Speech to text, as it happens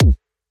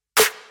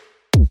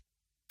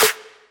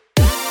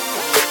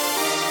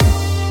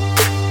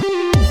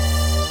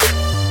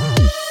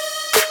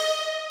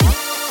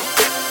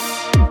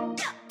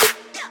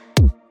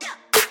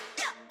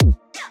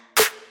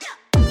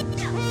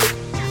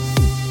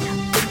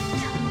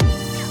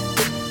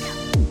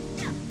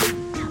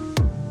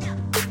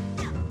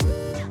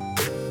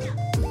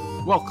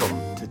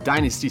Welcome to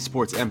Dynasty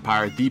Sports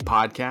Empire, the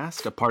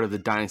podcast, a part of the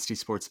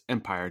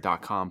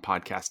DynastySportsEmpire.com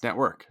podcast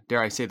network.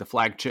 Dare I say the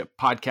flagship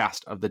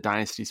podcast of the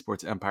Dynasty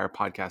Sports Empire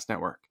podcast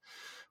network.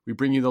 We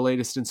bring you the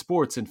latest in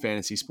sports and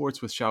fantasy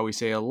sports with, shall we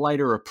say, a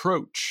lighter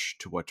approach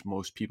to what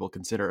most people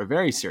consider a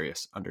very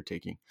serious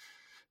undertaking.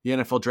 The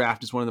NFL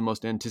draft is one of the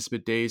most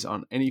anticipated days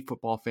on any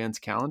football fan's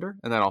calendar,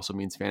 and that also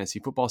means fantasy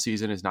football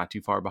season is not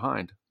too far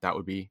behind. That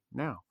would be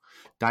now.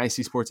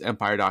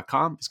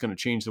 DynastySportsEmpire.com is going to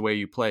change the way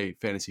you play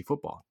fantasy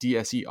football.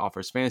 DSE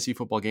offers fantasy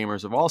football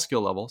gamers of all skill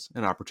levels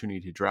an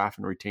opportunity to draft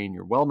and retain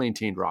your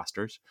well-maintained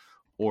rosters,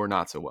 or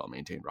not so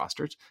well-maintained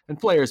rosters, and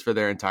players for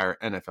their entire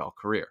NFL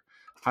career.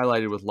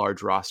 Highlighted with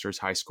large rosters,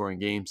 high-scoring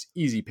games,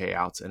 easy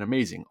payouts, and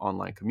amazing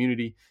online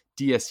community,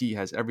 DSE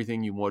has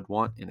everything you would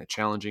want in a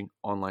challenging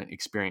online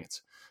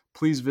experience.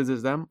 Please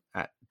visit them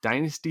at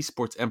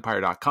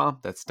DynastySportsEmpire.com.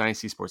 That's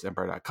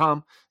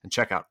DynastySportsEmpire.com, and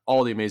check out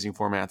all the amazing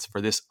formats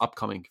for this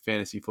upcoming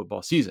fantasy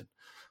football season.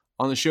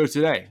 On the show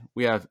today,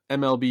 we have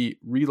MLB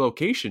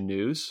relocation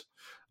news,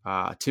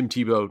 Tim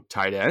Tebow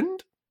tight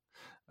end,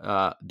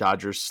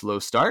 Dodgers slow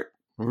start,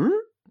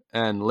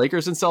 and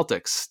Lakers and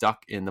Celtics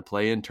stuck in the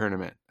play-in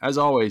tournament. As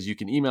always, you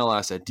can email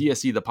us at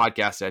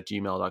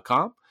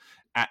dsethepodcast@gmail.com,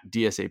 at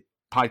DSA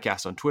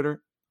Podcast on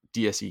Twitter,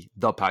 DSE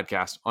The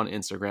Podcast on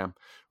Instagram.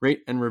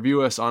 Rate and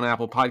review us on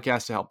Apple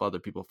Podcasts to help other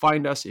people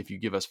find us. If you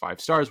give us 5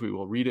 stars, we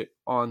will read it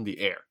on the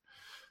air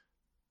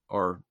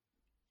or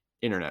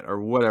internet or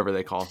whatever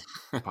they call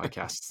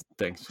podcast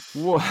things.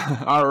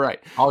 All right.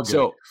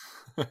 So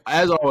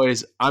as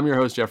always, I'm your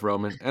host, Jeff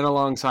Roman, and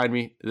alongside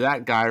me,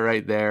 that guy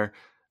right there,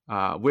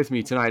 with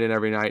me tonight and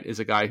every night is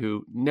a guy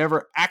who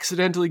never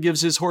accidentally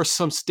gives his horse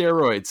some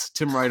steroids.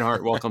 Tim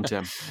Reinhart. Welcome,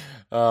 Tim.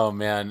 Oh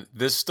man,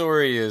 this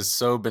story is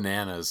so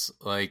bananas.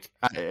 Like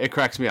it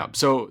cracks me up.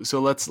 So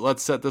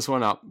let's set this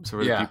one up. So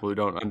for the people who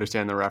don't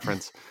understand the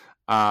reference,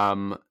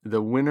 the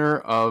winner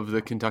of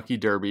the Kentucky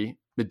Derby,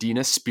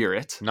 Medina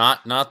Spirit,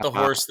 not the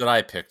horse that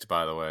I picked,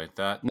 by the way.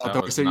 That the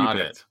horse that you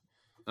picked.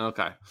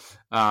 Okay.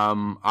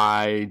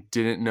 I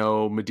didn't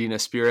know Medina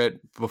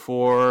Spirit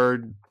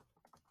before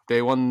they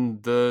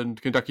won the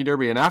Kentucky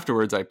Derby, and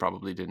afterwards I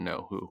probably didn't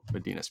know who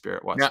Medina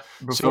Spirit was. Yeah.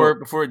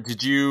 Before,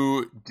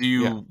 do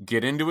you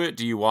get into it?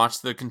 Do you watch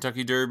the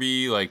Kentucky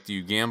Derby? Like, do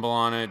you gamble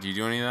on it? Do you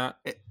do any of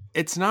that?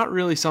 It's not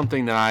really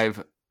something that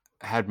I've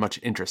had much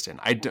interest in.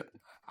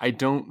 I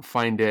don't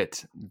find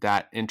it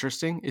that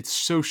interesting. It's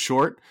so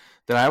short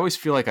that I always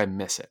feel like I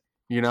miss it.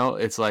 You know,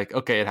 it's like,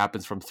 okay, it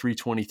happens from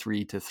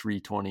 3:23 to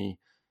 3:24.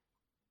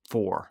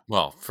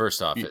 Well,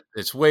 first off,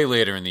 it's way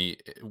later in the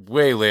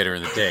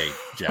day,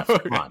 Jeff.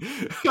 Come on.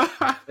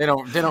 They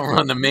don't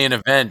run the main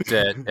event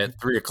at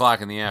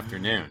 3:00 in the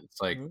afternoon.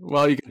 It's like,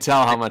 well, you can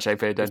tell how much I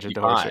pay attention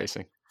to horse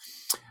racing.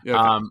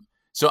 Okay.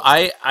 So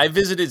I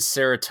visited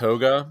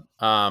Saratoga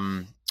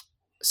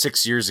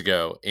 6 years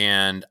ago,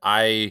 and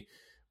I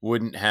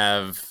wouldn't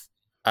have.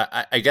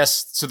 I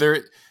guess so.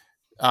 There,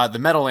 the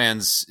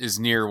Meadowlands is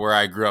near where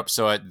I grew up,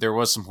 so there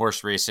was some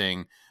horse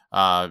racing.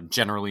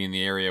 Generally in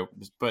the area,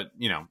 but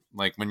you know,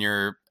 like when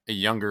you're a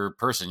younger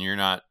person, you're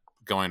not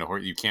going to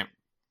horse. You can't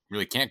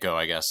go,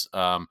 I guess.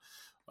 I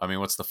mean,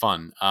 what's the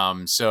fun?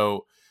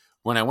 So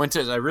when I went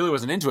I really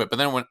wasn't into it, but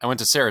then when I went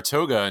to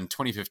Saratoga in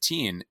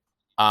 2015,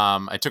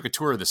 I took a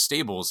tour of the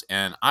stables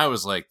and I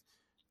was like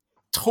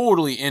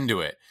totally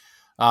into it.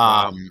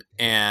 Wow.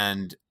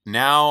 And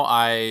now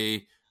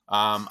I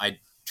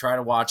try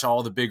to watch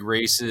all the big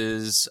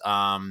races,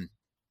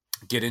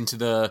 get into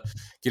the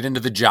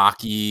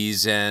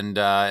jockeys and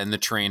the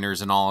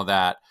trainers and all of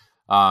that.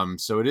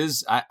 So it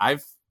is.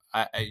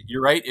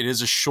 You're right. It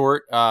is a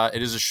short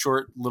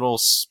little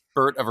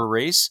spurt of a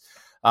race.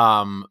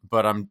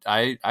 But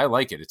I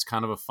like it. It's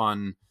kind of a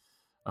fun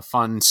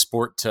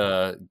sport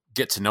to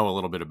get to know a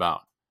little bit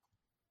about.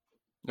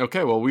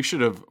 Okay. Well, we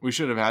should have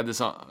had this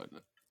on.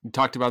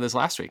 Talked about this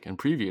last week and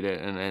previewed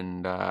it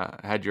and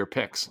had your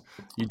picks.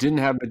 You didn't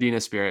have Medina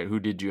Spirit. Who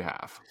did you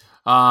have?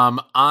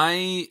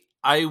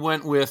 I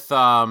went with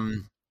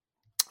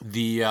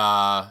the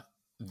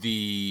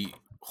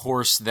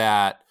horse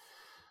that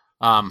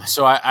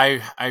so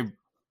I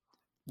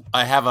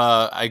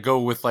go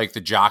with like the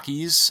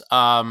jockeys. Okay.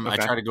 I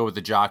try to go with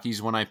the jockeys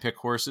when I pick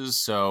horses.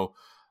 So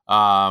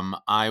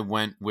I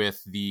went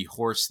with the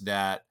horse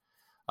that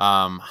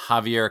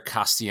Javier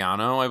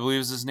Castellano, I believe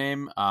is his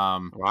name.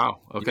 Wow.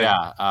 Okay.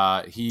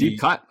 Yeah.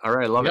 Deep cut. All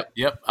right. I love it.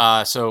 Yep.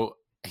 So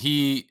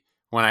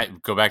when I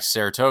go back to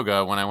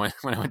Saratoga, when I went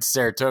to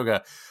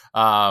Saratoga,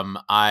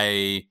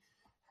 I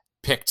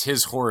picked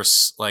his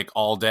horse like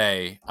all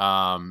day,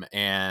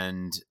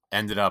 and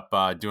ended up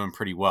doing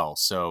pretty well.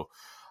 So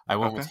I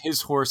went with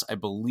his horse. I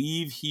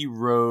believe he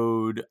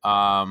rode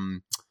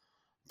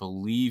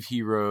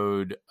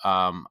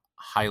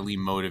Highly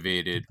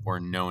Motivated or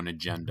Known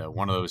Agenda.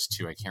 One of those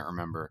two. I can't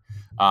remember.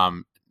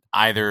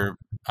 Either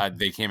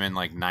they came in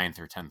like 9th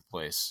or 10th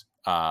place.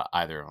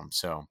 Either of them.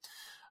 So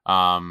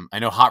I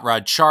know Hot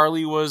Rod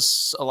Charlie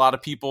was a lot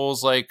of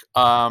people's like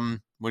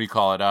what do you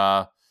call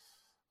it?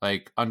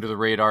 Like under the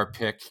radar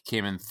pick,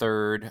 came in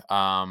 3rd.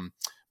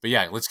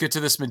 yeah, let's get to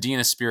this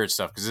Medina Spirit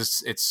stuff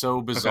because it's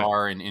so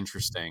bizarre and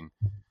interesting.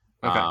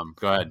 Okay.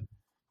 Go ahead.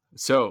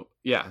 So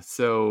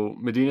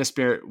Medina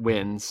Spirit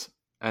wins,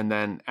 and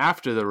then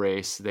after the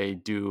race, they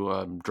do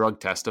a drug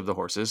test of the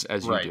horses,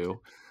 as you Right.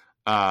 do,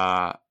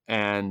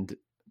 and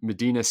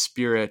Medina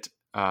Spirit,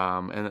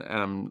 and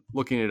I'm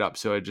looking it up,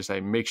 so I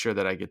make sure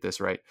that I get this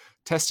right.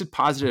 Tested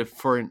positive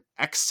for an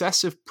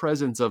excessive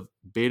presence of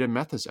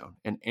betamethasone,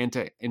 an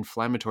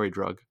anti-inflammatory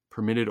drug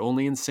permitted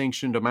only in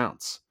sanctioned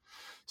amounts.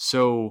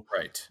 So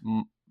Right.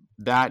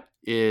 that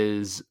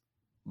is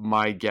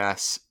my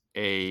guess,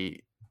 a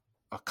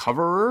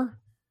coverer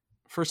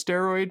for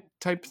steroid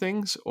type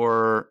things,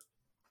 or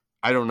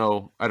I don't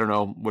know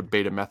what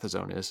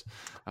betamethasone is.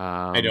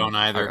 I don't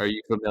either. Are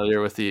you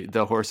familiar with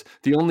the horse?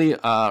 The only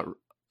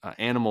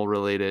animal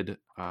related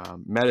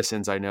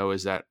medicines I know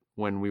is that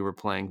when we were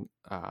playing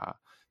not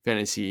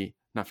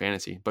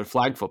fantasy, but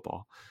flag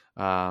football,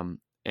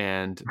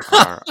 and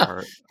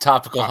our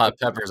topical hot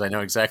peppers. I know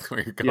exactly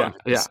where you're going.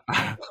 Yeah.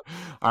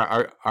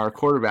 Our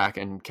quarterback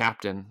and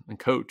captain and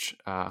coach,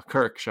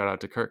 Kirk, shout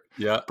out to Kirk,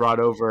 brought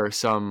over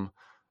some.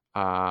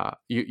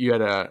 You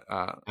had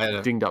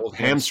a dinged up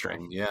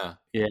hamstring. Yeah.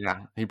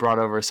 He brought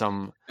over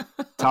some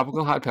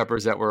topical hot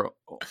peppers that were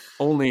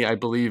only, I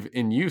believe,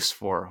 in use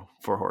for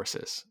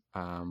horses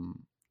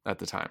at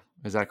the time.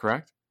 Is that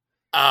correct?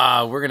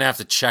 We're gonna have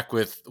to check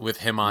with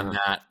him on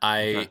that.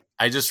 Okay.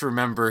 I just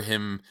remember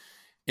him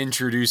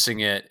introducing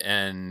it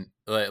and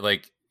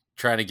like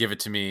trying to give it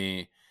to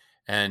me,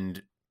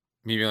 and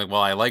me being like,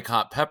 "Well, I like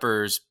hot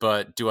peppers,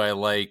 but do I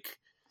like,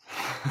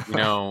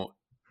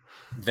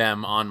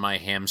 them on my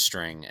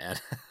hamstring?"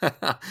 And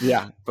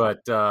yeah,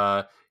 but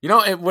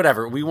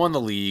whatever. We won the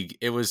league.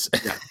 It was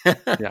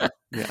yeah.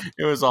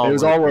 It was all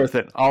worth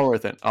it. All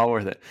worth it.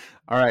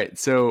 All right.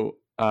 So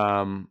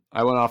I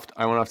went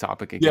off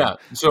topic again. Yeah.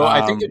 So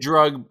I think a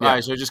drug. Yeah.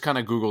 So I just kind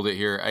of Googled it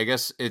here. I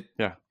guess it.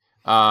 Yeah.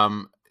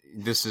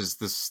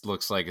 This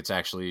looks like it's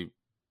actually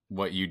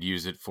what you'd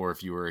use it for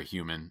if you were a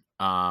human.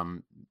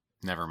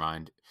 Never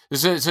mind.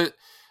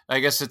 I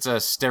guess it's a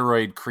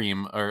steroid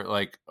cream,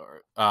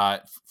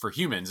 for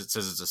humans. It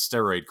says it's a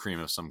steroid cream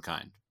of some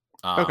kind.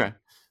 Okay.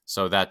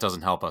 So that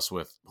doesn't help us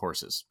with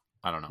horses.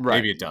 I don't know. Right.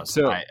 Maybe it does.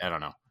 So, I don't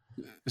know.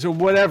 So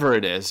whatever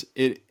it is,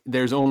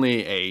 there's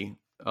only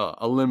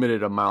a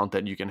limited amount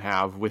that you can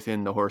have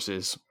within the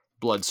horse's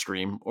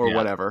bloodstream or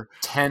whatever.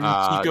 10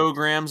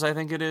 picograms, I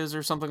think it is,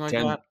 or something like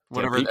that.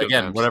 Whatever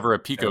a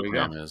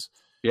picogram is.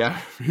 Yeah,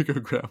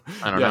 picogram.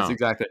 I don't know. Yes,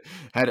 exactly.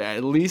 Had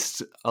at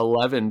least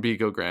 11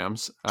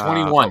 picograms.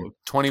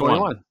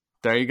 21.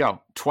 There you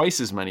go. Twice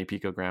as many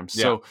picograms.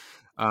 Yeah. So,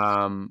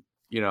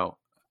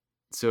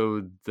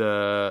 so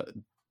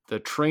the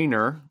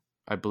trainer,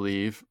 I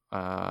believe,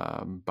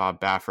 Bob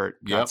Baffert,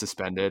 got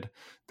suspended.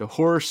 The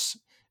horse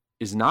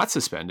is not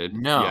suspended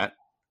yet,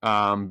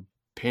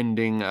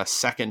 pending a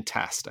second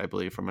test, I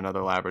believe, from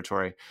another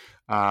laboratory.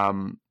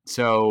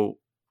 So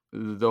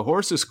the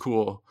horse is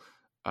cool.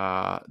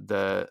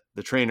 The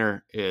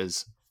trainer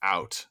is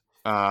out.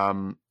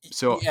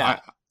 So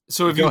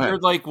have you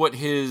heard like what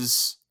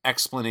his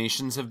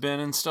explanations have been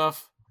and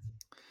stuff?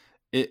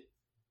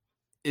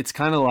 It's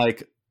kind of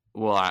like,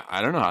 well,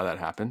 I don't know how that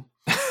happened.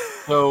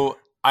 So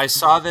I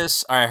saw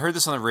this. I heard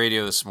this on the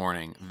radio this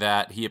morning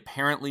that he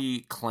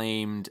apparently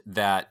claimed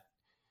that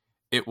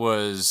it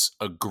was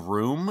a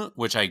groom,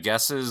 which I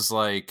guess is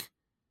like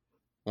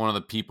one of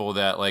the people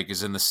that like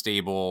is in the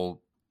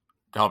stable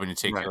helping to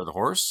take care of the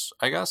horse,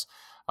 I guess.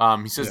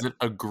 He says that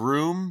a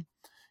groom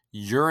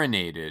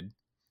urinated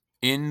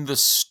in the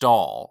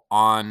stall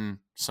on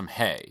some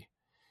hay,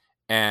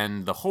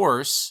 and the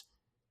horse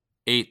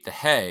ate the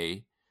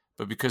hay,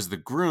 but because the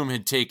groom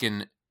had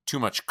taken too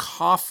much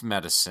cough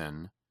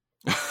medicine,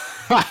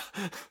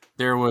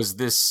 there was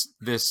this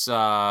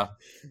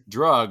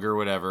drug or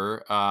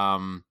whatever.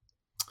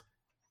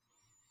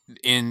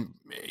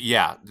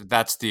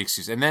 That's the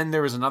excuse. And then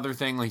there was another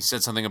thing. Like he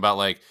said something about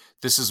like,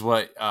 this is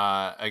what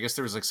I guess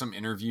there was like some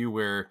interview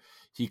where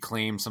he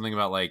claimed something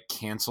about like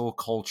cancel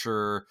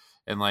culture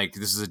and like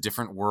this is a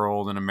different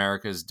world and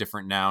America is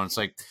different now. And it's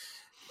like,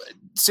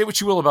 say what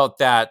you will about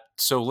that.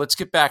 So let's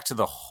get back to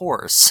the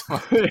horse.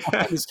 What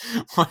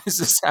does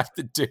this have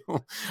to do?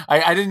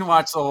 I didn't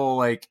watch the whole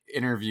like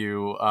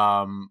interview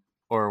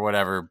or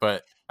whatever,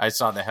 but I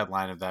saw the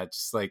headline of that.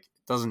 Just like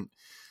doesn't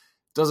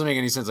make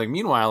any sense. Like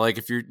meanwhile, like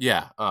if you're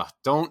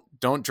don't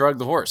drug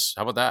the horse.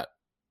 How about that?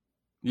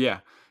 Yeah.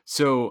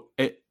 So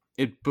it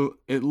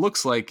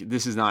looks like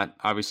this is not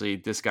obviously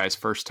this guy's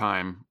first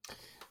time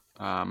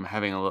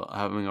having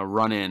a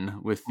run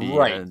in with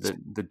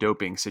the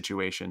doping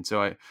situation.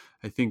 So I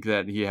think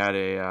that he had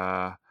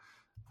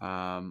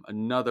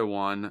another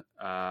one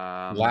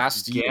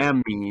last year.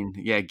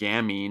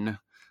 Gamine.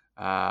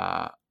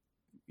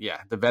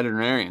 The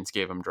veterinarians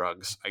gave him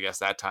drugs, I guess,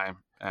 that time,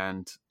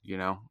 and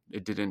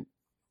it didn't.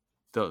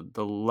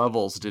 The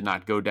levels did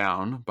not go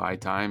down by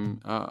time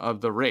of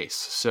the race.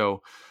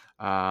 So,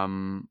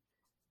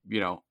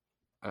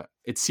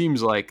 it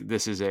seems like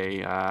this is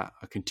a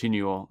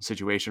continual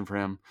situation for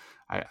him.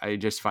 I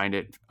just find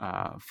it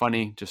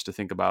funny just to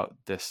think about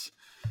this,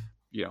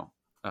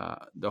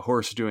 the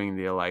horse doing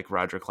the like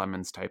Roger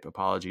Clemens type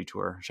apology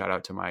tour. Shout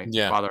out to my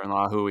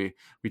father-in-law, who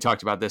we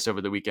talked about this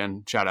over the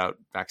weekend. Shout out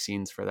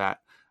Vaccines for that.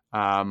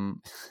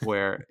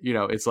 Where,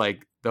 it's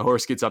like the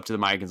horse gets up to the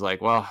mic and is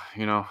like, well,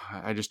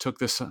 I just took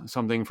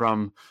something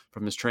from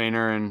this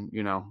trainer, and,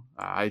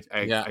 I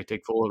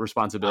take full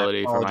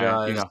responsibility for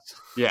my,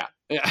 yeah.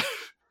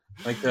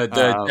 Like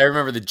I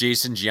remember the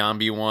Jason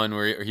Giambi one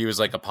where he was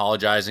like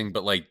apologizing,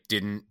 but like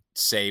didn't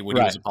say what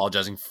he was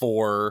apologizing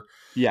for.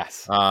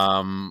 Yes.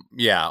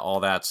 All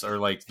that's, or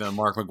like the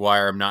Mark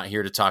McGuire, I'm not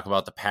here to talk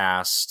about the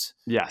past.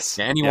 Yes.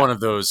 Any one of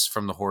those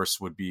from the horse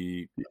would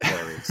be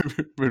hilarious.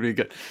 Would be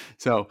good.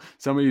 So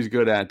somebody who's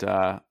good at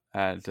not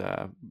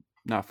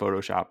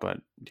Photoshop, but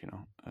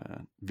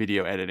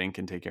video editing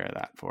can take care of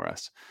that for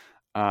us.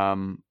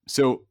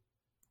 So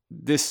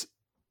this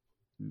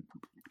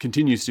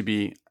continues to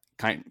be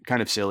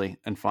kind of silly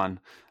and fun,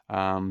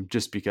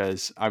 just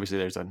because obviously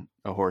there's a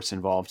horse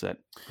involved that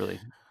really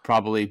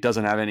probably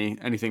doesn't have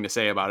anything to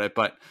say about it.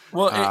 But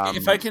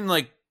if I can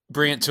like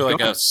bring it to like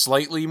a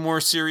slightly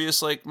more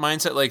serious like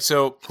mindset, like,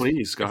 so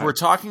please go ahead. We're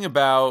talking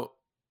about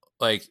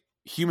like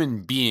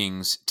human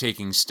beings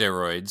taking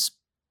steroids.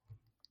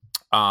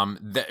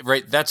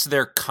 That's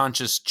their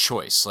conscious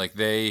choice. Like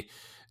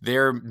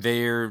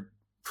they're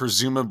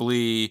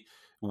presumably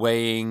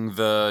weighing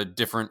the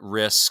different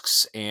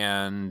risks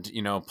and,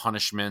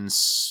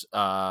 punishments,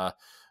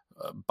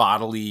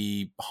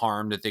 bodily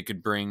harm that they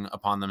could bring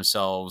upon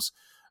themselves.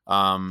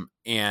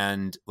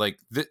 And like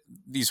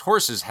these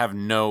horses have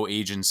no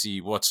agency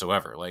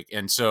whatsoever. Like,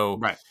 and so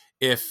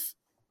if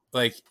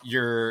like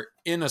you're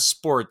in a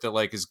sport that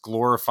like is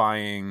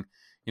glorifying,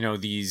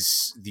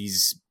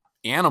 these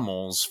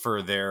animals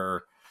for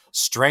their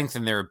strength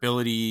and their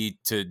ability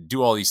to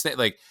do all these things,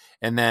 like,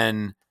 and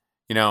then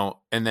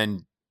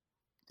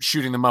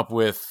shooting them up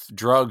with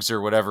drugs or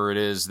whatever it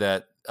is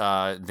that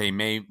they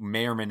may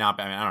or may not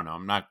be. I mean, I don't know.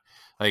 I'm not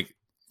like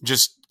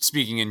just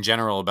speaking in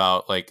general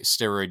about like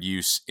steroid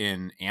use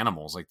in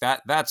animals like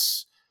that.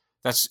 That's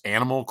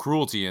animal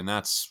cruelty, and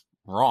that's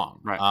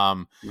wrong.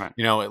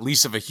 At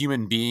least if a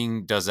human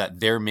being does that,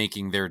 they're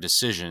making their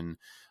decision.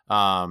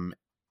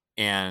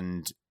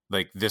 And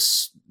like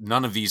this,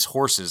 none of these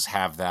horses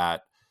have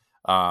that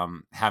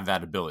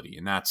ability.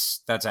 And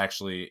that's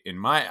actually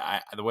in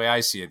the way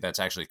I see it, that's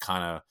actually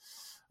kind of,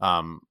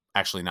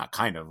 actually not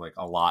kind of, like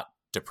a lot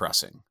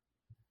depressing.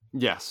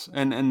 Yes.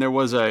 And there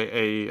was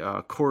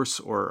a course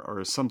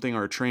or something,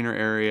 or a trainer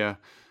area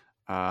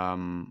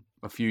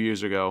a few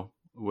years ago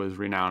was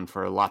renowned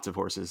for lots of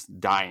horses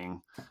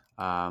dying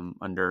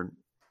under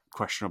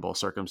questionable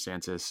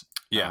circumstances,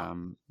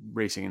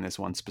 racing in this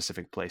one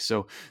specific place.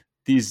 So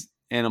these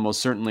animals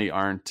certainly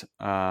aren't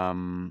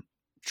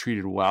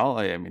treated well.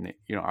 I mean,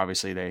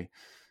 obviously they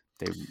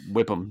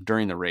whip them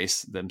during the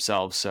race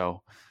themselves.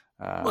 So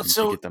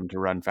to get them to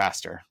run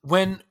faster.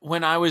 When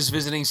I was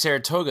visiting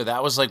Saratoga,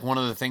 that was like one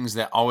of the things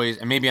that always,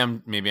 and maybe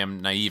I'm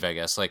naive, I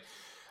guess. Like,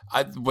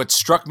 what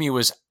struck me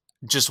was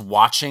just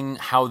watching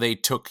how they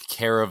took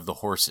care of the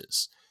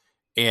horses,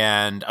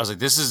 and I was like,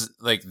 this is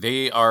like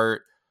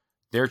they're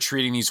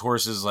treating these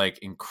horses like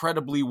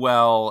incredibly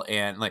well,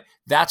 and like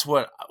that's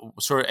what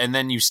sort of. And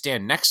then you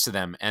stand next to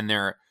them, and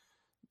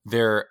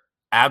they're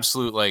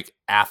absolute like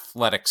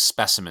athletic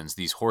specimens.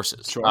 These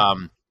horses, sure.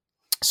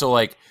 So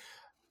like.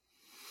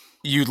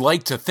 You'd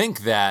like to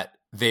think that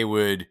they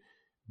would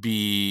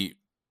be,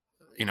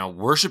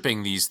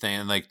 worshiping these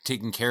things, like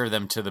taking care of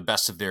them to the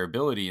best of their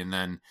ability. And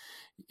then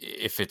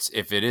if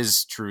it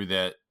is true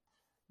that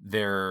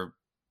they're,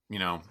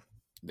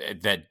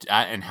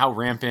 and how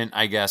rampant,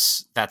 I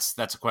guess that's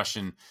a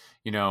question,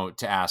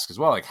 to ask as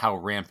well. Like, how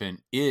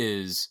rampant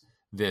is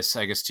this,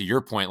 I guess, to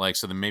your point, like,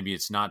 so then maybe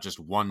it's not just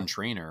one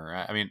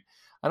trainer. I mean,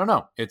 I don't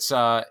know. It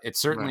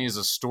certainly is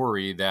a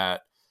story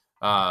that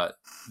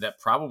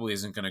probably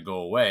isn't going to go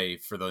away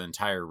for the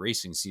entire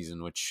racing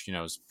season, which,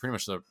 is pretty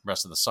much the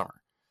rest of the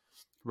summer.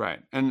 Right.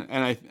 And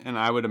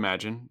I would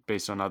imagine,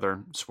 based on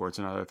other sports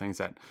and other things,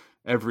 that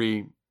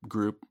every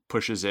group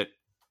pushes it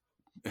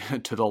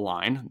to the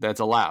line that's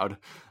allowed.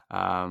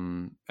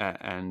 And,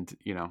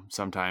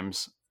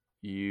 sometimes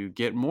you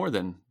get more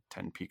than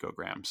 10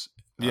 picograms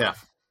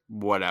of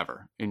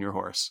whatever in your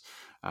horse.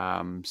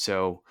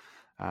 So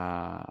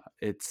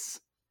it's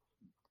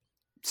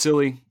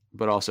silly,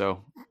 but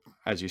also,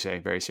 as you say,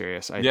 very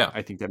serious.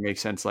 I think that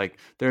makes sense. Like,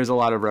 there's a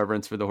lot of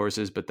reverence for the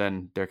horses, but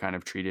then they're kind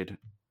of treated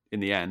in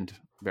the end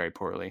very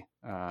poorly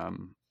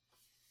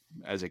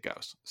as it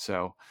goes.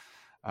 So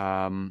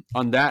on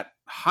that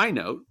high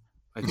note,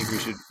 I think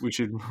we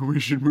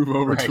should move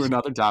over to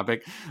another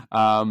topic.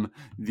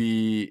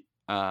 The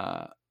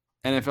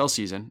NFL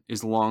season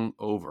is long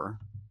over.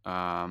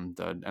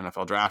 The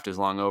NFL draft is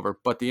long over,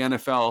 but the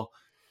NFL,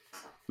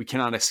 we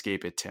cannot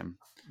escape it, Tim.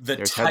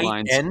 There's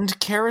tight end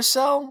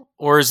carousel,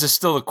 or is this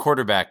still a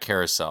quarterback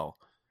carousel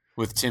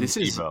with Tim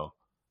Tebow?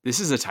 This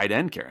is a tight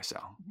end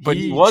carousel, but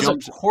he was a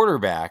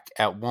quarterback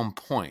at one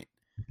point.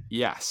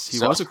 Yes, he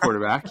was a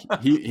quarterback.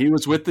 He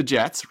was with the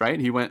Jets, right?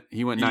 He went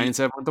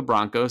 9-7 with the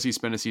Broncos. He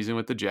spent a season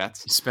with the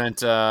Jets. He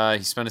spent a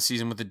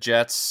season with the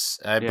Jets.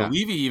 I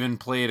believe he even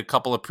played a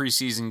couple of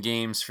preseason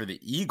games for the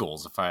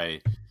Eagles, if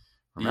I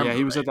remember. Yeah,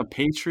 he was at the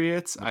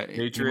Patriots.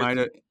 He might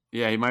have.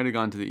 Yeah, he might have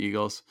gone to the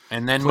Eagles.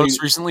 And then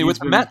most recently with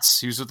the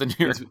Mets. He was with the New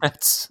York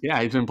Mets. Yeah,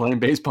 he's been playing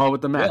baseball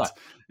with the Mets.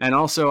 Yeah. And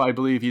also, I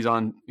believe he's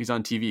on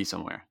TV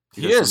somewhere.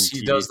 He is.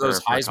 He does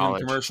those Heisman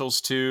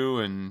commercials too,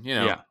 and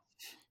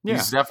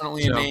he's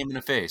definitely a name and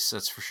a face.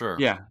 That's for sure.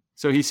 Yeah.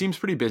 So he seems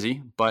pretty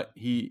busy, but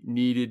he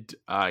needed,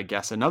 I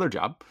guess, another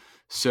job.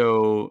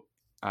 So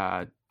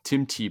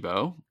Tim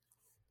Tebow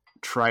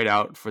tried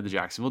out for the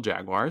Jacksonville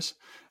Jaguars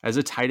as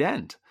a tight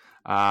end,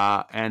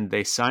 and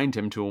they signed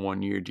him to a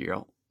 1-year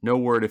deal. No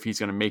word if he's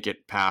going to make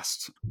it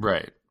past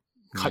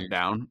cut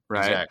down,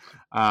 right?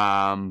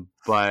 Exactly.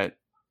 But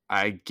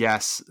I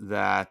guess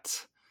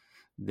that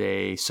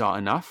they saw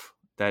enough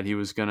that he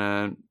was going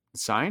to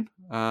sign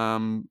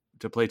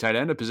to play tight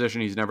end, a position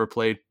he's never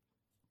played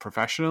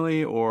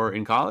professionally or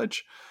in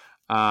college.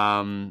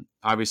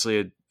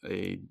 Obviously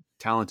a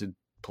talented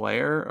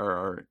player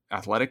or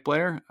athletic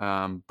player,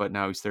 but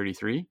now he's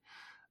 33.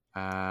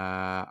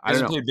 I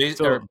don't know.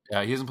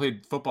 He hasn't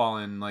played football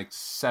in like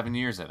 7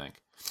 years, I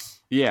think.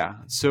 Yeah.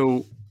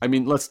 So, I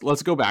mean,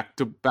 let's go back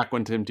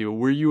when Tim Tebow.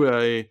 Were you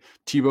a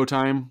Tebow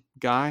time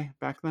guy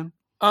back then?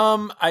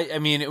 I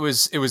mean, it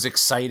was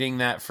exciting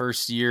that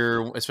first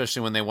year,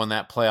 especially when they won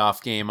that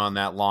playoff game on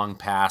that long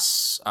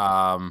pass.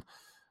 I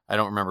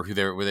don't remember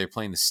were they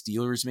playing the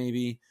Steelers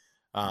maybe?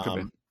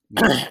 And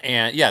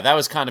yeah, that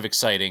was kind of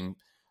exciting.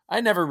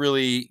 I never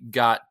really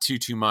got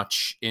too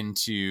much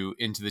into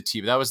the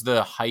Tebow. That was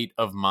the height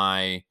of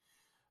my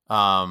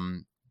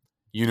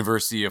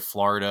University of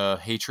Florida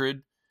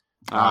hatred.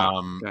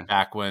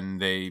 Back when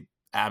they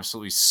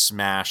absolutely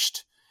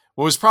smashed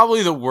what was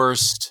probably the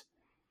worst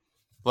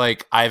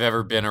like I've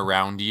ever been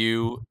around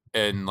you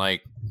in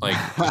like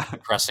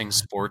depressing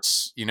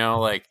sports,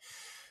 like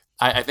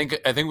I think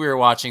we were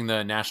watching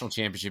the national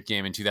championship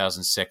game in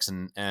 2006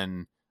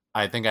 and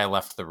I think I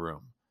left the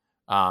room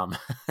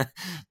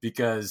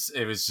because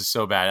it was just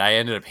so bad. I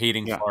ended up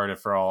hating Florida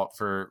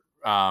for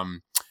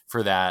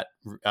that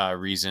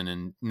reason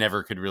and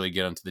never could really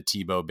get onto the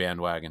Tebow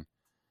bandwagon.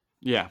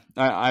 Yeah,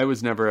 I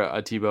was never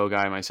a Tebow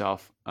guy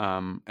myself.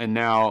 And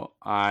now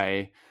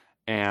I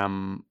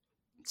am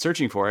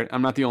searching for it.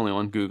 I'm not the only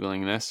one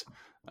Googling this.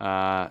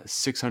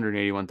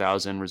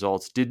 681,000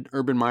 results. Did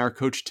Urban Meyer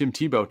coach Tim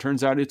Tebow?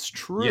 Turns out it's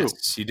true.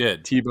 Yes, he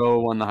did.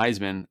 Tebow won the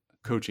Heisman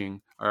coaching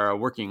or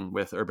working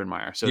with Urban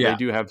Meyer. So they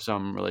do have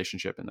some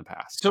relationship in the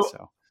past.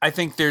 So I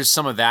think there's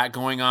some of that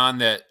going on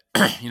that,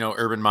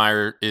 Urban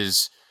Meyer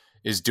is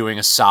doing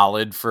a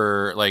solid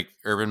for like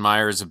Urban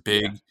Meyer is a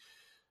big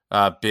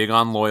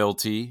on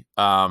loyalty.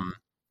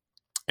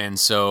 And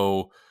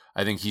so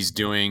I think he's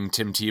doing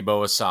Tim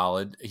Tebow a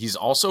solid. He's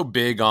also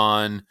big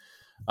on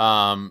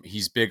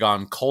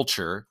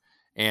culture,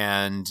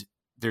 and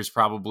there's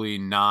probably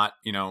not,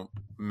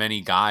 many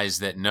guys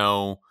that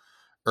know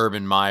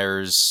Urban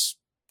Meyer's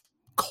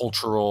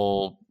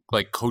cultural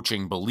like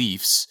coaching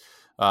beliefs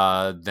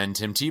than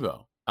Tim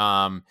Tebow.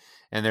 And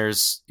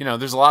there's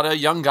a lot of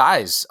young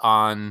guys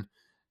on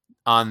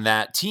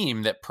that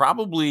team that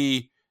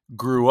probably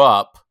grew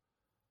up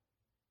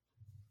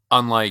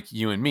unlike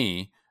you and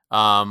me,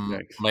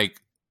 like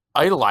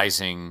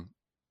idolizing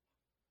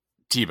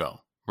Tebow,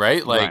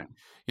 right? Like,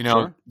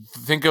 Sure.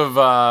 Think of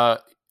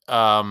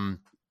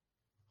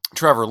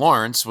Trevor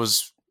Lawrence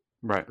was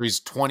he's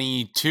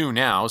 22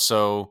 now.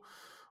 So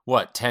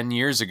what, 10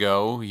 years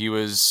ago, he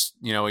was,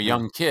 a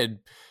young kid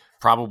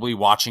probably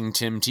watching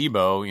Tim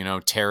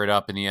Tebow, tear it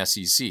up in the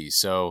SEC.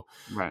 So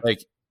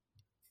like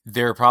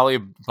there are probably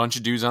a bunch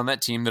of dudes on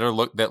that team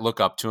that look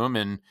up to him,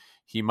 and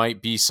he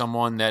might be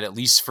someone that at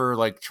least for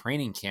like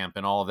training camp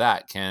and all of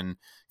that can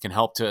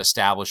help to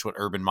establish what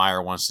Urban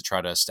Meyer wants to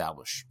try to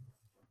establish.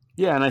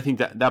 Yeah, and I think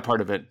that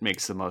part of it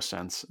makes the most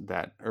sense,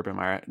 that Urban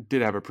Meyer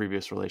did have a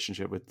previous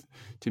relationship with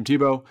Tim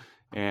Tebow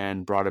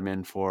and brought him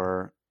in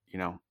for,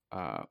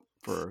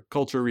 for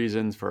culture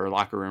reasons, for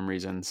locker room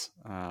reasons.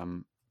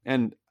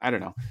 And I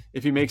don't know,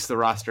 if he makes the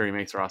roster, he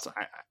makes the roster.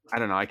 I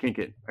don't know. I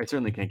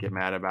certainly can't get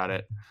mad about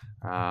it.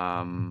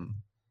 I'm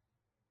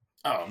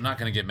not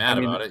going to get mad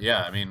about it.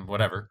 Yeah. I mean,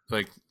 whatever.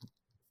 Like,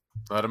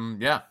 let him.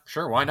 Yeah,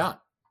 sure. Why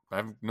not? I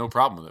have no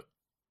problem with it.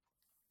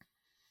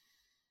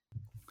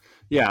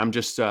 Yeah. I'm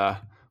just, I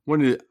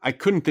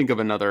couldn't think of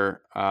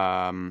another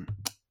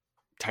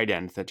tight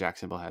end that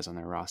Jacksonville has on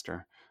their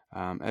roster.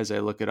 As I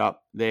look it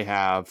up, they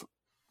have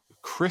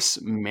Chris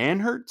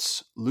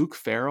Manhertz, Luke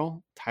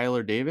Farrell,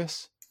 Tyler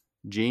Davis,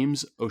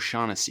 James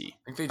O'Shaughnessy.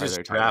 I think they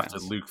just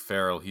drafted Luke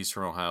Farrell. He's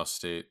from Ohio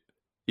State.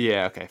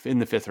 Yeah. Okay. In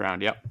the 5th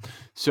round. Yep.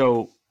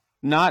 So,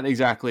 not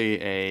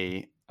exactly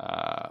a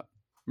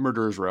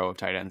murderer's row of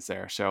tight ends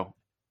there. So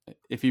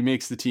if he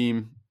makes the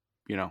team,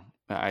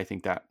 I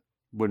think that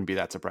wouldn't be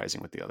that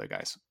surprising with the other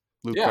guys,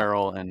 Luke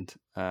Farrell and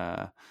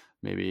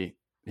maybe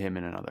him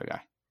and another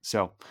guy.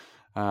 So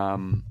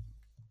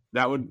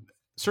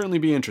certainly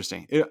be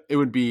interesting. It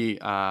would be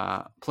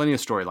plenty of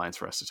storylines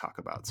for us to talk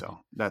about. So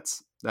that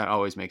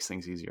always makes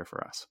things easier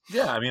for us.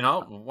 Yeah, I mean,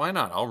 why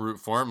not? I'll root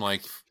for him.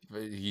 Like,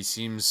 he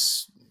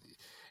seems.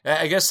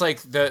 I guess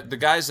like the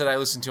guys that I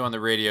listened to on the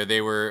radio,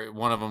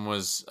 one of them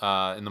was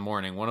in the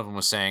morning. One of them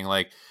was saying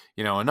like,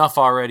 enough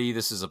already.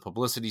 This is a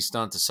publicity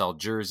stunt to sell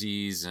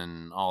jerseys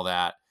and all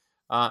that.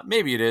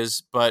 Maybe it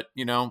is, but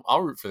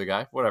I'll root for the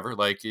guy. Whatever.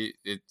 Like he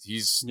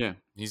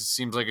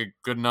seems like a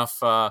good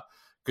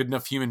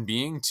enough human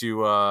being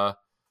to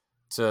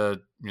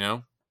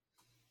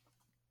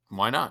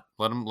why not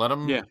let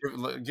him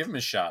give him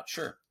a shot.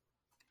 Sure.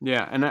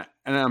 Yeah, and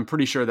I'm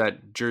pretty sure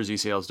that jersey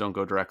sales don't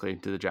go directly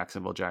to the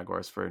Jacksonville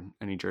Jaguars for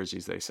any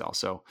jerseys they sell.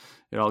 So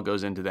it all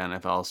goes into the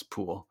NFL's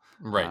pool.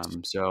 Right.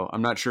 So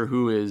I'm not sure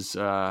who is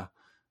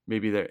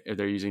maybe if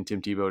they're using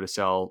Tim Tebow to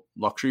sell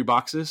luxury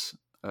boxes,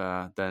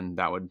 then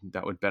that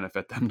would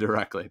benefit them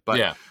directly. But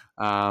yeah.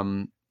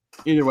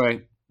 Either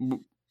way,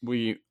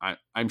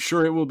 I'm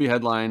sure it will be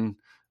headline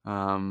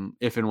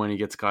if and when he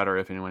gets cut or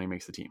if and when he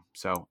makes the team.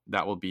 So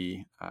that will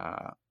be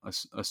a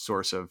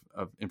source of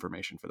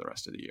information for the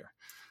rest of the year.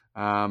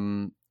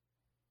 Enough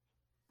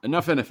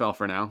NFL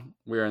for now.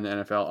 We are in the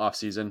NFL off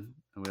season,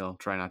 and we'll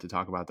try not to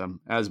talk about them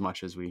as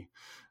much as we.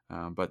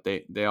 But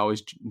they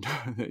always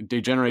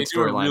they generate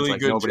storylines really like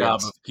good nobody job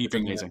else. Of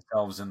keeping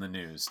themselves in the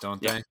news,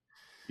 don't they?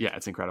 Yeah,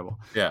 it's incredible.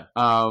 Yeah.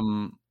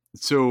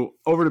 So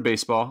over to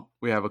baseball,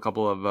 we have a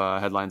couple of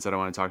headlines that I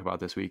want to talk about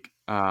this week.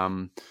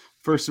 The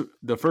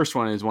first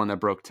one is one that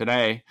broke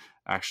today.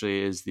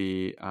 Actually, is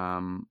the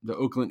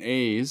Oakland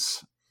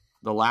A's,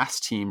 the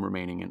last team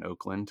remaining in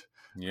Oakland.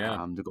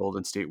 Yeah. The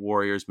Golden State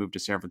Warriors moved to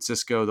San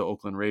Francisco. The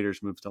Oakland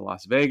Raiders moved to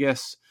Las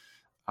Vegas.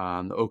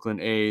 The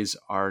Oakland A's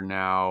are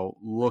now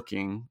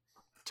looking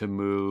to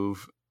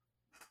move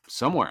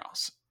somewhere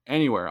else,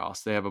 anywhere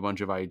else. They have a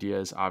bunch of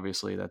ideas,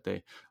 obviously,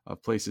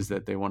 of places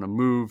that they want to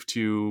move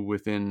to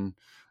within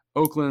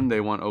Oakland.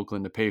 They want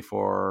Oakland to pay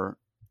for,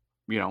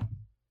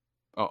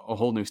 a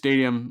whole new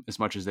stadium as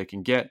much as they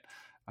can get.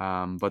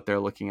 But they're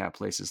looking at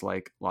places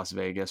like Las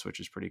Vegas, which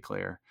is pretty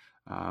clear,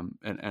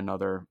 and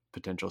other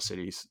potential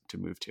cities to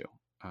move to.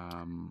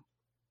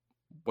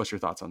 What's your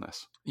thoughts on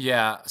this?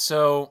 Yeah.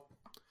 So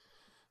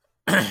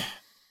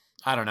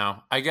I don't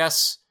know. I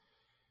guess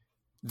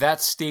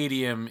that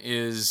stadium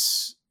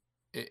is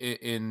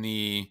in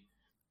the,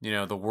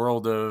 the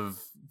world of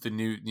the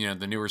new,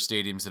 the newer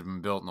stadiums that have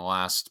been built in the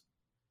last,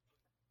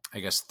 I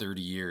guess,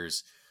 30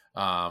 years.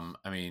 I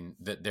mean,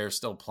 that they're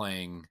still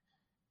playing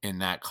in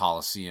that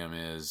Coliseum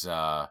is,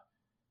 that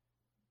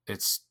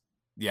is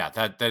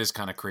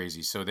kind of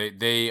crazy. So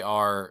they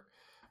are,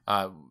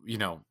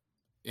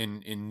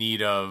 in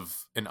need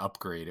of an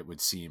upgrade, it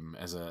would seem,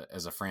 as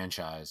a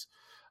franchise.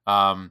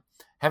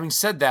 Having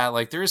said that,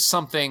 like, there is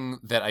something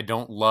that I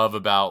don't love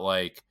about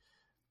like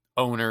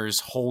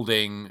owners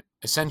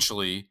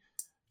essentially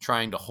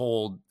trying to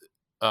hold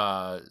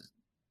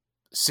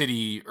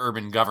city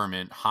urban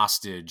government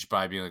hostage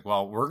by being like,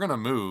 well, we're going to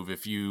move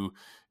if you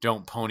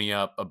don't pony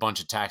up a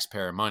bunch of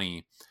taxpayer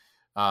money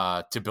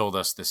to build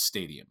us this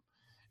stadium.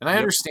 And I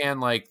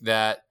understand like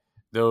that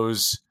they're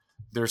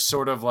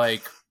sort of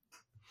like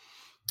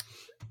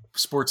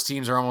sports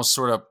teams are almost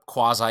sort of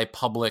quasi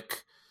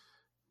public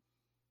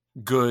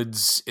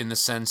goods in the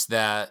sense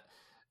that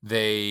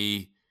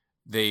they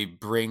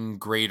bring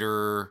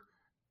greater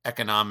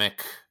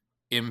economic,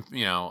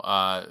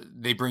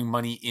 they bring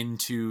money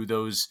into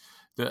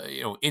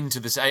into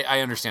this. I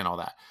understand all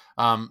that.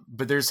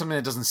 But there's something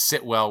that doesn't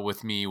sit well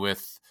with me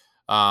with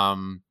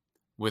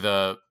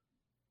a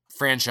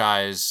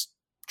franchise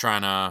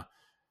trying to,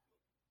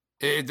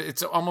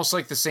 it's almost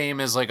like the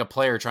same as like a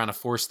player trying to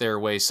force their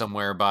way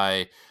somewhere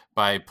by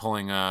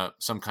pulling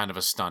some kind of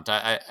a stunt.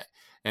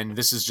 And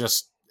this is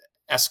just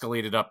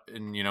escalated up,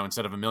 and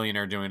instead of a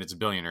millionaire doing it, it's a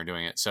billionaire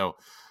doing it. So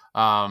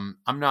I'm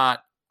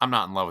not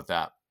in love with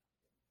that.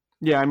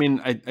 Yeah, I mean,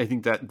 I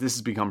think that this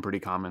has become pretty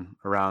common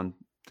around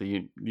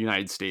the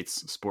United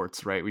States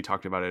sports, right? We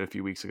talked about it a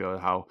few weeks ago,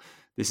 how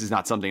this is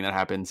not something that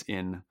happens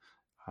in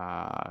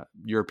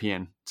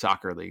European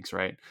soccer leagues,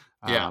 right?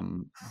 Yeah.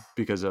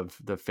 Because of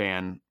the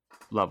fan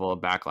level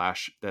of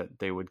backlash that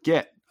they would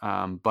get.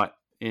 But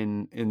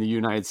in the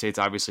United States,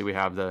 obviously we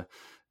have the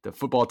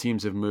football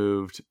teams have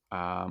moved.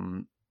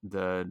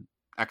 The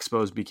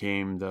Expos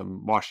became the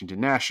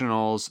Washington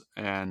Nationals,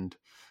 and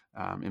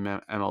in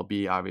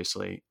MLB,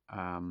 obviously.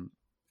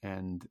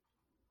 And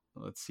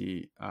let's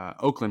see,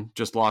 Oakland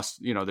just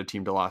lost, their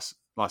team to Las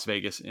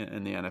Vegas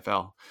in the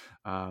NFL.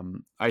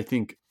 I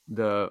think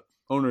the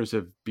owners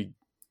have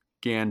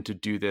began to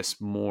do this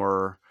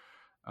more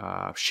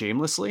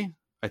shamelessly.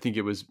 I think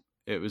it was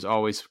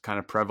always kind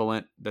of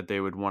prevalent that they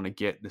would want to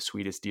get the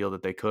sweetest deal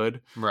that they could.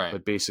 Right.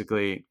 But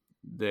basically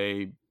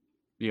they,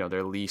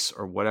 their lease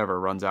or whatever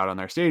runs out on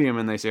their stadium,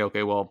 and they say,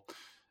 okay, well,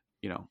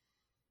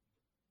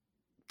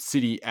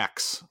 City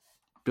X,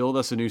 build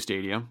us a new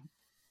stadium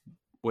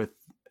with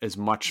as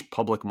much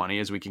public money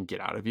as we can get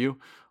out of you,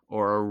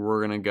 or we're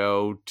going to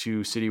go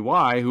to City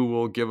Y, who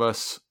will give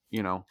us,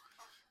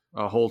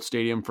 a whole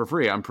stadium for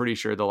free. I'm pretty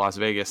sure the Las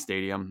Vegas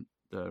stadium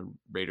the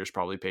Raiders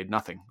probably paid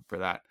nothing for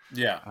that.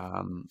 Yeah.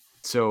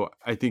 So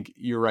I think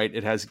you're right.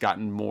 It has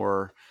gotten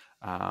more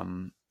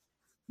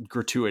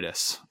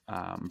gratuitous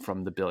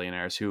from the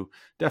billionaires who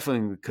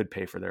definitely could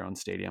pay for their own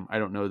stadium. I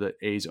don't know the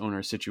A's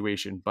owner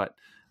situation, but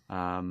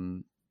they're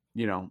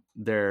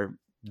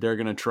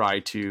going to try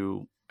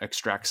to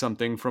extract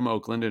something from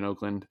Oakland, and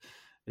Oakland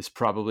is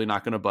probably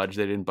not going to budge.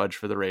 They didn't budge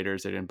for the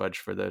Raiders. They didn't budge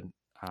for the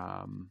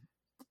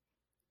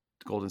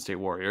Golden State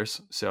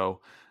Warriors.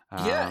 So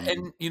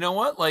and you know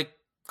what? Like,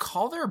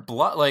 call their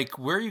bluff. Like,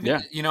 where are you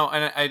going to,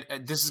 and I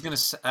this is going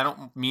to, I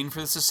don't mean for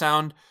this to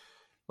sound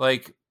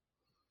like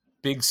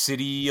big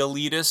city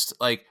elitist.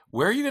 Like,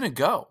 where are you going to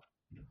go?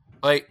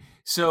 Like,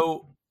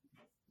 so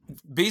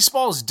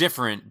baseball is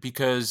different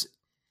because,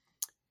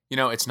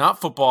 it's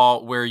not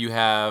football where you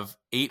have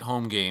 8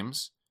 home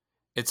games.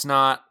 It's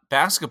not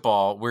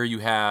basketball where you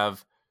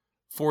have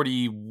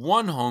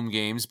 41 home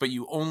games, but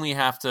you're only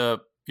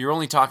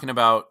talking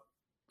about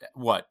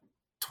what,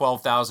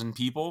 12,000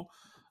 people.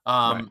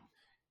 Right.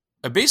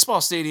 A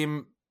baseball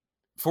stadium,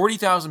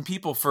 40,000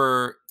 people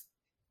for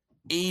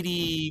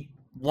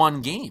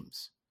 81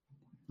 games.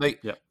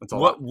 Like, that's a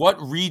lot.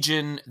 What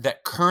region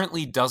that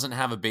currently doesn't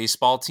have a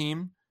baseball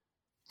team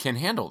can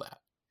handle that?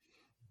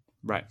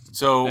 Right.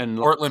 So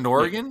Portland,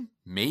 Oregon,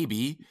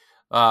 maybe.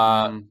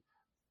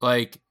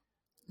 Like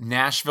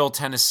Nashville,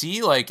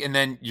 Tennessee, and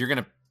then you're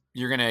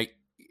gonna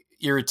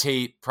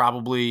irritate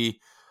probably.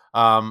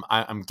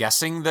 I'm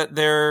guessing that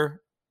they're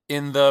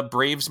in the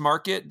Braves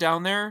market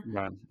down there.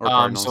 Right. Or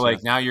Cardinals, so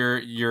now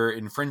you're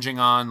infringing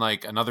on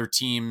like another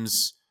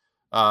team's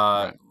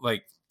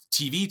like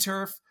TV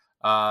turf.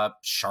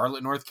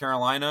 Charlotte, North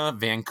Carolina,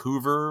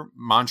 Vancouver,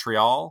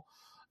 Montreal.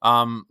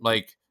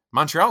 Like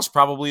Montreal's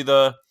probably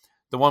the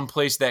one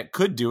place that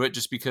could do it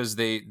just because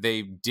they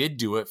did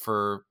do it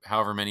for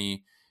however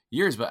many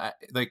years. But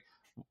like,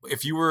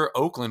 if you were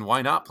Oakland,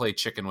 why not play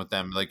chicken with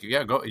them? Like,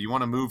 yeah, go. You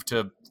want to move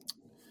to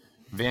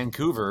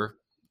Vancouver?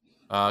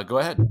 Go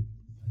ahead.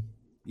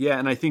 Yeah,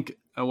 and I think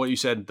what you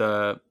said,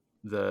 the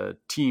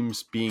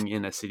teams being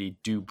in a city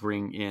do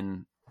bring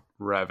in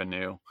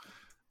revenue.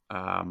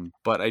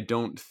 But I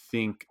don't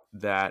think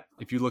that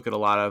if you look at a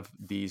lot of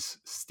these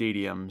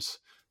stadiums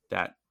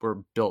that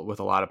were built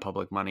with a lot of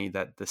public money,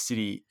 that the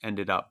city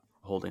ended up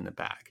holding the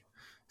bag.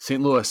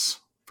 St. Louis,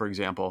 for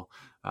example,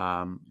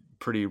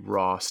 pretty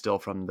raw still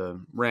from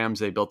the Rams.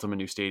 They built them a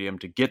new stadium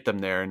to get them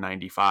there in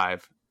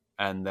 95.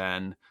 And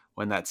then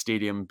when that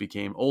stadium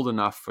became old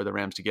enough for the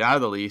Rams to get out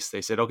of the lease,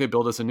 they said, okay,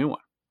 build us a new one.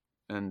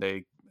 And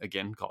they,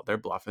 again, called their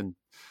bluff. And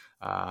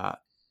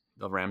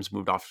the Rams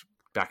moved off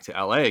back to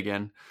LA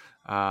again.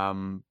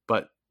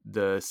 But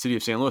the city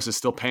of St. Louis is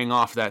still paying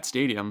off that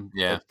stadium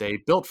that they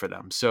built for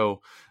them.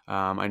 So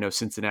I know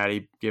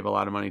Cincinnati gave a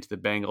lot of money to the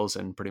Bengals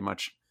and pretty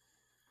much,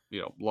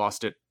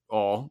 lost it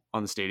all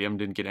on the stadium,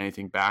 didn't get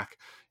anything back.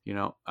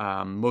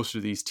 Most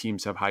of these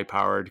teams have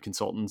high-powered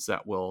consultants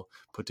that will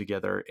put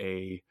together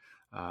a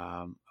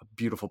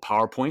beautiful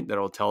PowerPoint that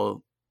will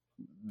tell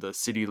the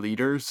city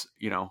leaders,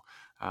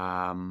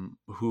 how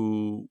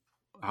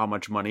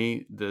much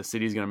money the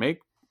city is going to make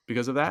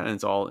because of that. And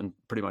it's all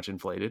pretty much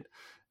inflated.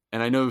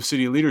 And I know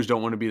city leaders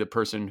don't want to be the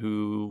person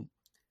who,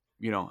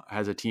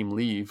 has a team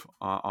leave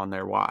on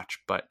their watch.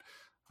 But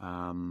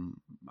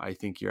I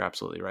think you're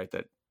absolutely right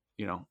that,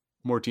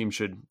 more teams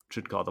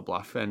should call the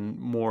bluff, and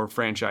more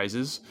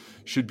franchises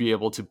should be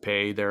able to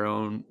pay their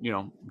own,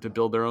 to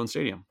build their own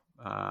stadium.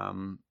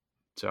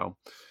 So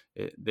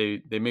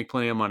they make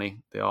plenty of money.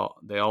 They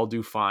all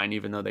do fine,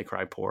 even though they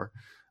cry poor.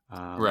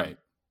 Right.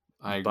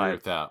 I agree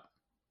with that.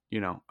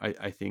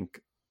 I think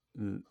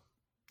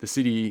the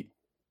city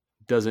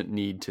doesn't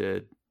need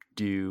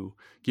to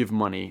give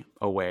money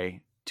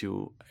away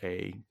to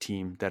a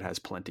team that has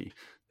plenty.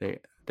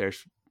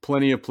 There's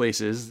plenty of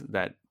places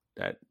that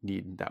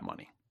need that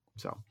money.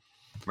 So,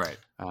 right.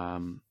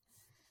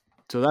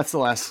 So that's the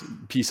last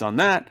piece on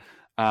that.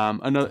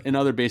 In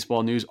other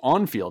baseball news,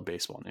 on-field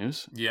baseball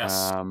news.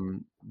 Yes.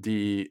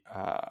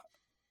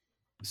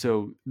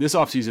 So this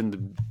offseason,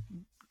 the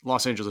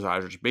Los Angeles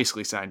Dodgers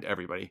basically signed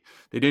everybody.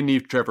 They didn't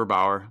need Trevor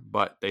Bauer,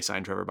 but they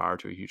signed Trevor Bauer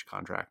to a huge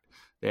contract.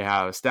 They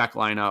have a stacked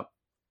lineup.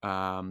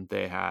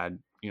 They had,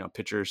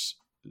 pitchers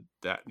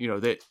that,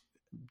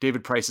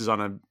 David Price is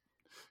on a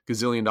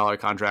gazillion-dollar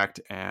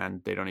contract,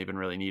 and they don't even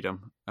really need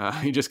him.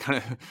 He just kind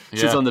of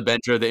sits on the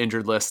bench or the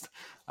injured list.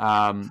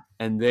 And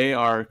they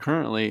are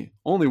currently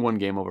only one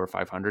game over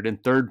 500, in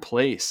third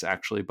place,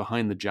 actually,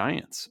 behind the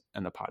Giants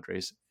and the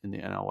Padres in the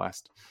NL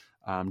West,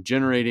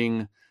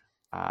 generating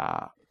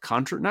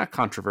not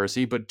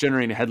controversy, but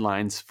generating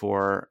headlines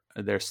for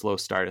their slow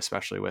start,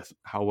 especially with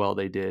how well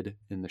they did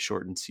in the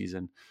shortened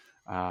season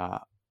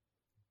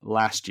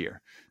last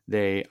year.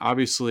 They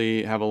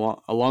obviously have a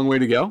long way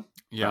to go.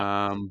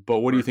 Yeah. But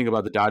what do you think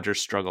about the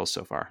Dodgers' struggles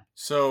so far?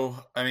 So,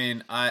 I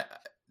mean,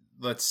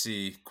 let's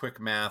see.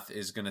 Quick math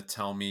is going to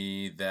tell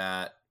me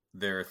that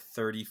they're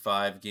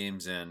 35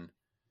 games in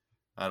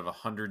out of a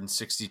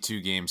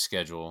 162 game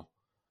schedule.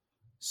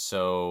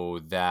 So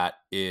that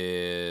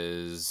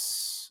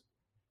is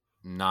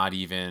not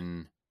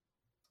even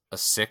a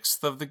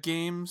sixth of the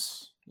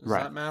games. Is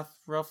Right. that math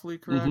roughly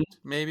correct?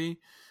 Maybe.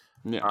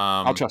 Yeah.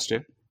 I'll trust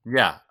you.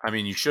 Yeah. I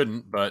mean, you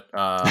shouldn't, but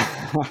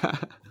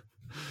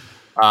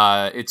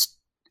it's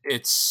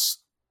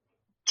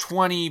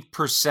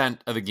 20%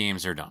 of the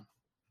games are done.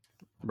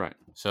 Right.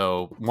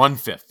 So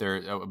 1/5. They're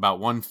about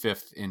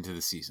 1/5 into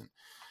the season.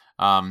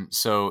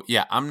 So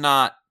yeah, I'm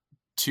not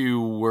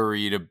too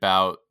worried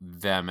about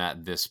them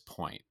at this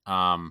point.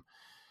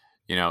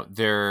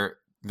 They're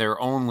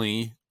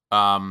only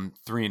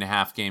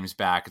 3.5 games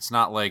back. It's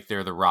not like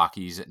they're the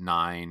Rockies at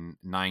nine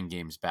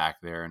games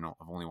back there and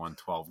have only won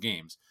 12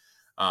 games.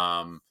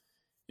 I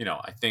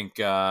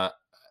think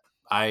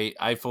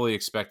I fully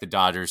expect the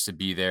Dodgers to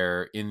be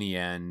there in the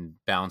end,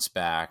 bounce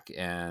back,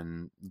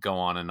 and go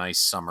on a nice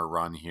summer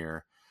run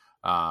here.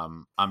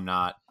 I'm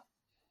not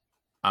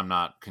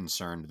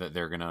concerned that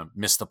they're going to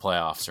miss the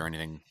playoffs or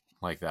anything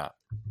like that.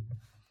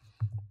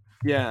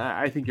 Yeah,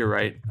 I think you're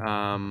right.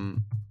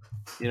 One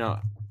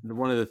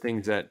of the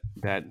things that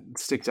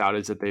sticks out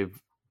is that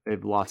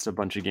they've lost a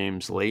bunch of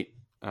games late.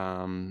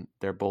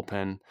 Their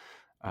bullpen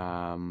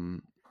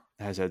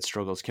has had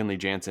struggles. Kenley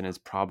Jansen is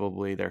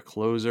probably their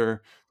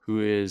closer, who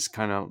is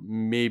kind of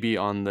maybe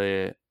on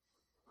the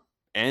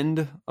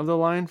end of the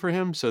line for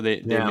him. So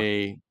they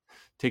may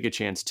take a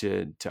chance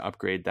to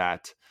upgrade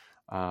that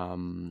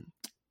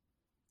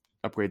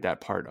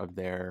part of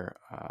their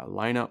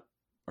lineup,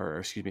 or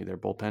excuse me, their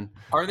bullpen.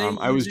 Are they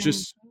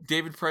using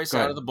David Price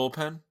out of the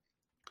bullpen?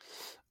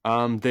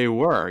 They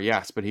were,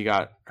 yes, but he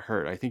got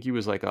hurt. I think he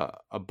was like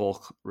a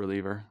bulk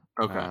reliever.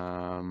 Okay.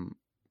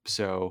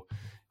 So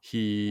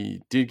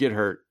he did get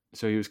hurt.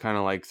 So he was kind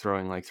of like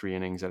throwing like 3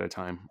 innings at a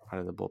time out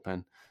of the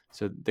bullpen.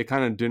 So they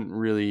kind of didn't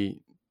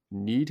really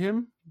need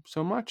him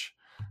so much.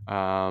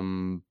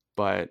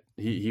 But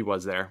he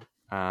was there.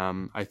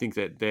 I think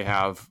that they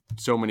have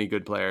so many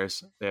good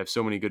players. They have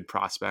so many good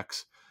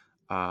prospects.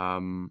 I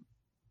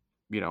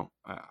don't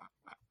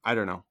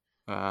know.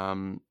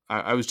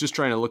 I was just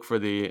trying to look for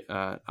the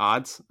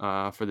odds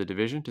for the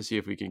division to see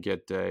if we could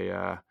get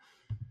a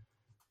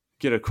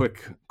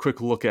quick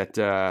look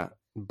at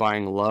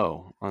buying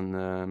low on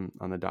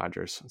the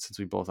Dodgers, since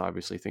we both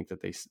obviously think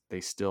that they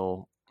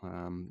still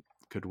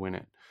could win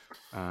it.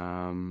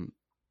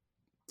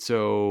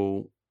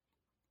 So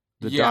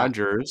the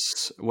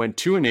Dodgers went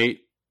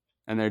 2-8,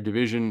 and their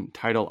division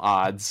title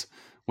odds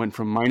went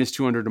from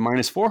 -200 to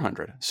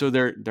 -400. So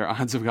their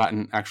odds have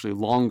gotten actually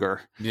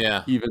longer.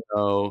 Yeah. Even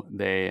though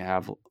they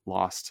have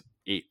lost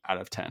 8 out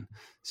of 10.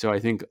 So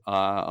I think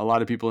a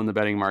lot of people in the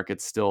betting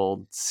market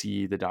still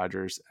see the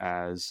Dodgers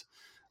as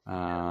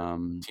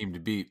the team to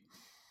beat.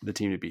 The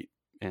team to beat.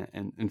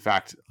 And in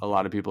fact, a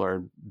lot of people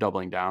are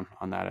doubling down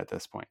on that at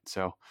this point.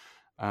 So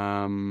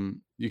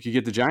you could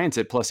get the Giants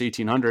at plus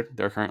 1,800.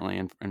 They're currently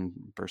in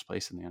first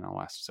place in the NL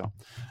West. So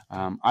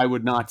I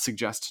would not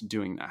suggest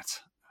doing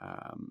that,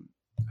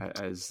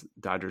 as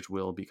Dodgers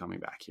will be coming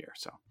back here.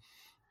 So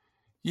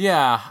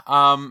yeah,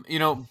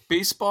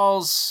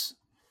 baseball's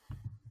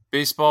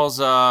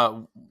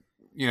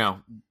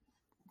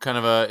kind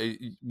of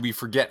we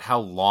forget how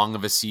long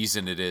of a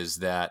season it is,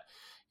 that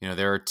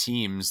there are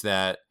teams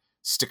that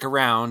stick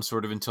around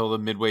sort of until the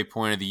midway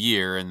point of the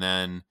year, and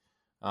then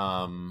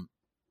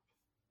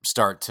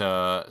start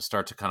to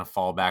kind of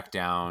fall back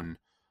down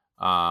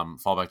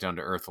to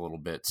earth a little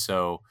bit.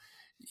 So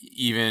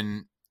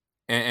even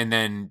and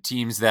then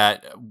teams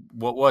that,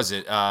 what was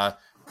it?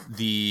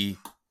 The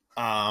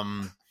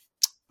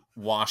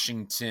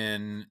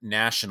Washington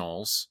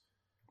Nationals.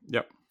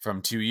 Yep.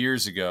 From 2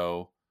 years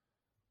ago,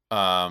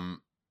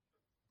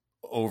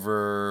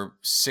 over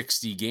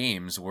 60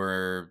 games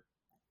were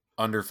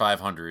under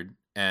 500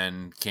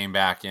 and came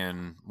back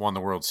and won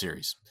the World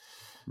Series.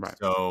 Right.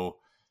 So,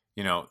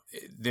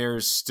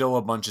 there's still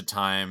a bunch of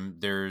time.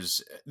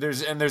 There's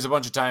a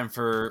bunch of time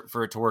for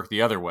it to work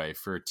the other way,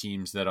 for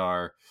teams that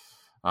are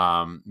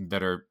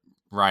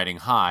riding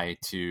high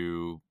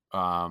to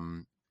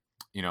have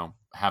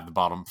the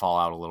bottom fall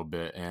out a little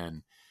bit,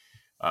 and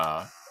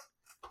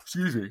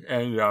excuse me,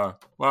 and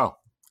wow,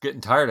 getting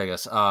tired, I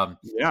guess.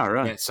 Yeah,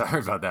 right. Yeah, sorry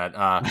about that.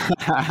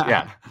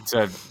 Yeah,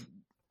 so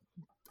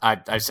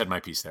I said my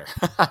piece there.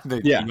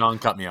 The yawn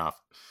cut me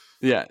off.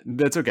 Yeah,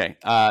 that's okay.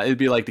 It'd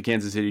be like the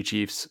Kansas City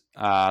Chiefs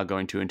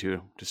going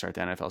 2-2 to start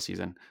the NFL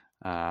season.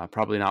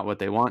 Probably not what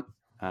they want,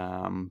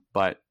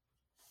 but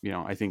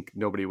I think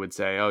nobody would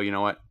say, "Oh, you know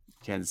what,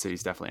 Kansas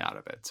City's definitely out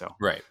of it." So,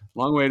 right,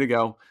 long way to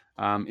go.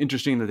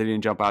 Interesting that they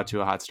didn't jump out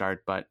to a hot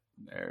start, but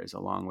there is a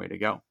long way to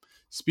go.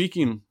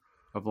 Speaking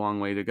of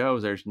long way to go,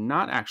 there's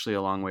not actually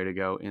a long way to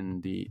go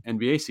in the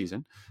NBA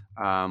season.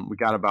 We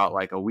got about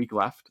like a week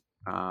left.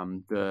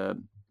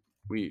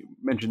 We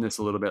mentioned this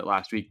a little bit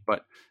last week,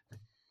 but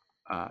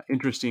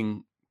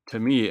interesting to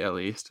me, at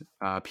least,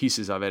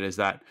 pieces of it is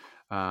that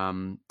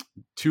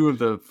 2 of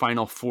the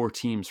final 4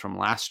 teams from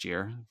last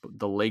year,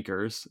 the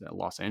Lakers,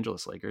 Los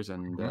Angeles Lakers,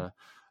 and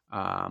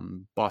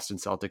Boston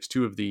Celtics,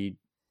 2 of the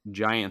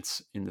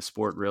giants in the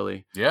sport,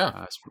 really,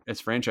 yeah,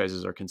 as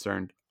franchises are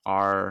concerned,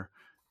 are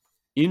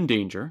in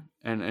danger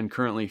and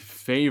currently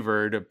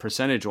favored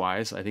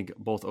percentage-wise, I think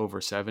both over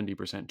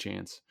 70%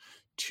 chance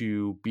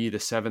to be the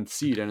 7th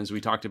seed. And as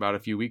we talked about a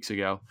few weeks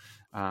ago,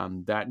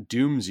 that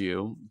dooms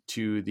you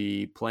to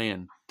the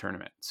play-in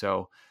tournament.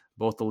 So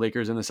both the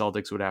Lakers and the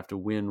Celtics would have to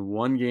win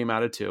one game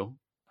out of two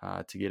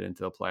to get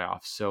into the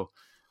playoffs. So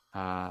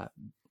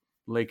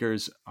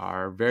Lakers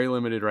are very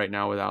limited right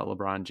now without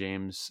LeBron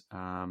James.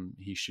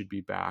 He should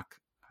be back.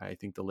 I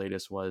think the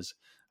latest was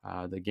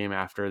the game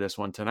after this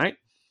one tonight.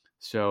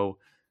 So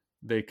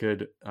they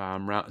could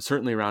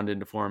certainly round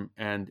into form.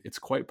 And it's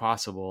quite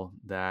possible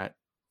that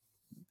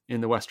in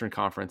the Western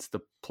Conference,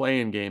 the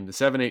play-in game, the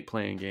 7-8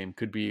 play-in game,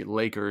 could be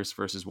Lakers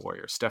versus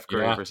Warriors, Steph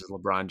Curry versus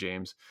LeBron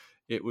James.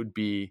 It would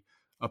be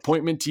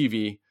appointment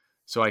TV.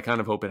 So I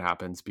kind of hope it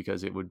happens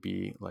because it would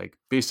be like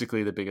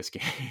basically the biggest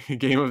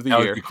game of the year.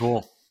 That would be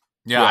cool.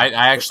 Yeah.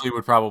 I actually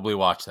would probably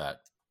watch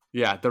that.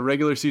 Yeah. The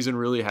regular season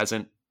really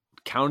hasn't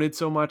counted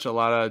so much. A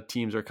lot of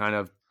teams are kind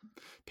of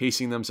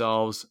pacing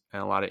themselves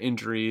and a lot of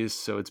injuries.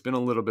 So it's been a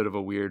little bit of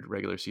a weird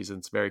regular season.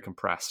 It's very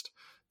compressed.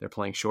 They're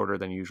playing shorter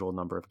than usual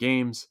number of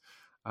games.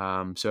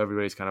 So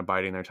everybody's kind of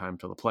biding their time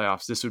till the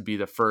playoffs. This would be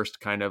the first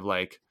kind of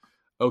like,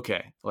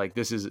 okay, like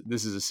this is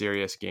a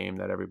serious game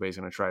that everybody's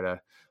going to try to,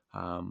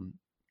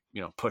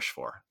 push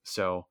for.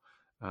 So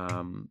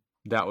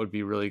that would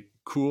be really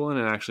cool. And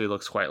it actually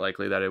looks quite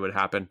likely that it would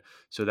happen.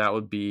 So that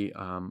would be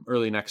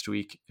early next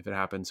week if it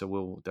happens. So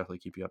we'll definitely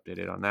keep you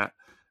updated on that.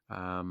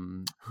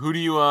 Who do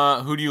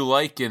you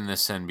like in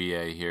this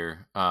NBA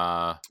here?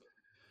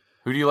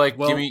 Who do you like?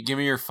 Well, give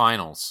me your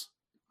finals.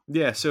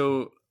 Yeah.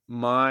 So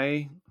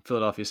my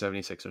Philadelphia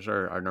 76ers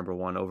are number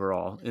one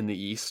overall in the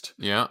East.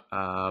 Yeah.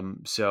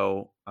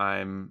 So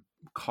I'm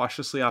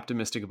cautiously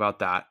optimistic about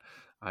that.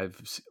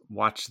 I've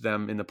watched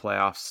them in the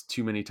playoffs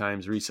too many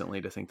times recently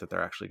to think that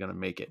they're actually going to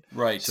make it.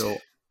 Right. So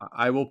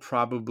I will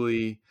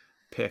probably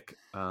pick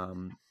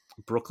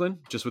Brooklyn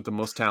just with the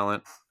most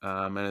talent.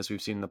 And as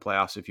we've seen in the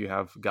playoffs, if you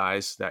have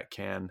guys that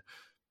can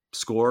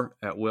score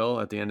at will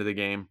at the end of the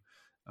game,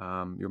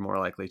 you're more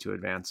likely to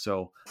advance.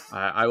 So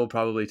I will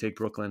probably take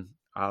Brooklyn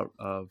out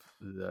of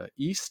the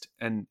East.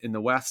 And in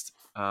the West,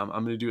 I'm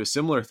going to do a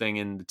similar thing.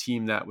 In the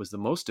team that was the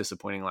most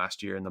disappointing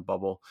last year in the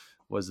bubble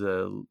was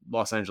the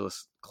Los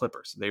Angeles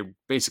Clippers. They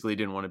basically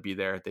didn't want to be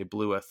there. They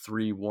blew a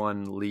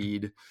 3-1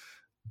 lead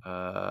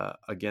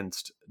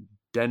against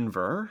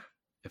Denver.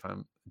 If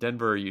I'm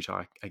Denver or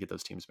Utah, I get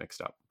those teams mixed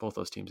up. Both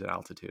those teams at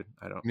altitude.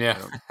 I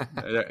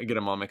get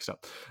them all mixed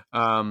up.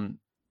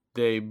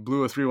 They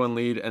blew a 3-1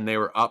 lead and they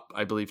were up,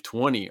 I believe,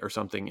 20 or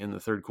something in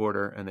the third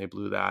quarter, and they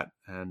blew that.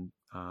 And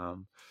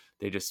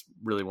they just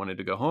really wanted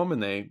to go home,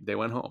 and they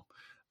went home.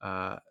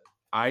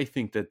 I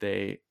think that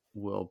they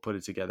will put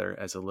it together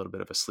as a little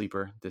bit of a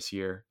sleeper this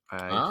year.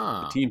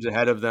 The teams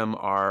ahead of them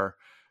are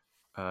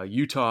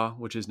Utah,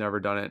 which has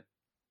never done it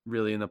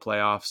really in the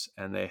playoffs,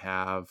 and they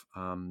have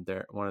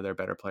one of their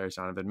better players,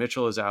 Donovan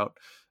Mitchell, is out.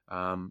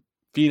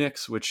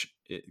 Phoenix, which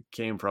it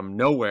came from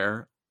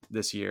nowhere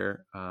this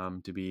year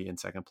to be in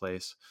second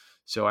place.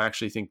 So I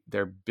actually think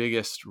their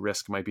biggest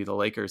risk might be the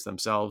Lakers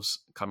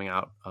themselves coming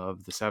out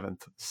of the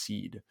 7th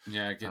seed.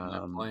 Yeah, getting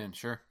that playing,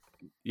 sure.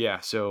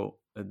 Yeah, so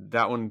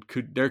that one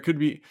could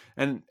be,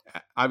 and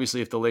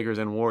obviously if the Lakers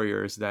and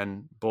Warriors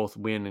then both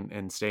win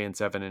and stay in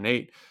 7 and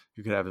 8,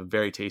 you could have a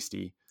very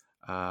tasty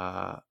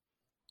 1v8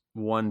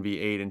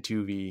 and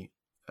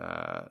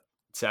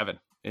 2v7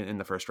 in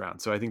the first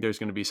round. So I think there's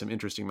going to be some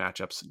interesting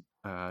matchups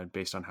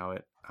based on how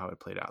it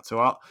played out.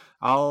 So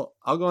I'll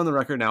go on the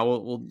record now.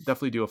 We'll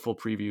definitely do a full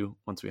preview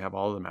once we have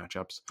all of the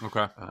matchups.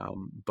 Okay.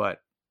 But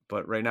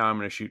right now I'm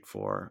going to shoot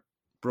for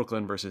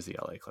Brooklyn versus the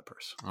LA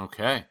Clippers.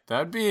 Okay,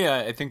 that'd be.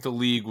 I think the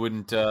league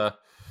wouldn't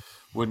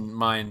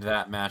mind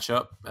that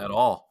matchup at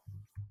all.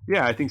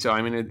 Yeah, I think so.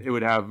 I mean, it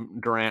would have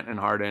Durant and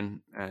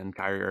Harden and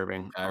Kyrie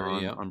Irving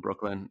on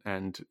Brooklyn,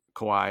 and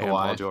Kawhi and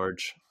Paul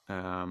George.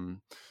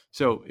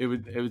 So it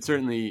would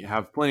certainly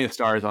have plenty of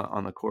stars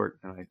on the court,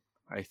 and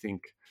I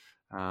think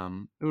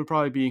it would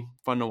probably be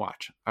fun to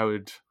watch.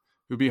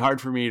 It would be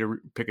hard for me to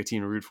pick a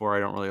team to root for.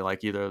 I don't really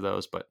like either of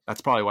those, but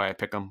that's probably why I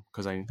pick them,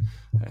 because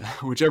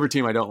whichever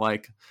team I don't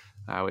like,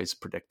 I always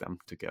predict them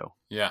to go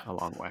a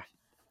long way.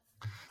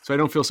 So I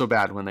don't feel so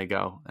bad when they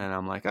go, and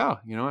I'm like, oh,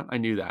 you know what? I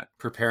knew that.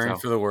 Preparing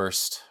for the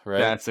worst, right?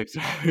 That's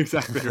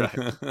exactly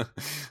right.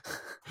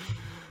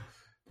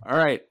 All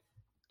right.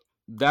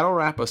 That'll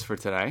wrap us for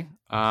today.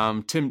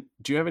 Tim,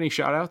 do you have any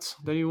shout outs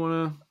that you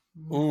want to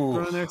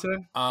throw in there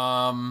today?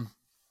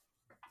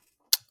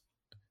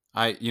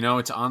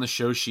 It's on the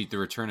show sheet, the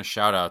return of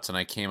shout outs, and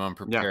I came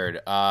unprepared.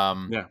 You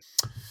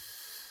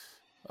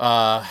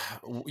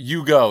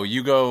go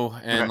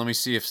and let me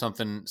see if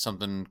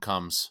something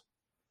comes.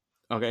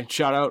 Okay.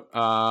 Shout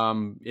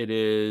out. It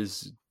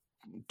is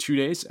 2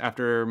 days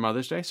after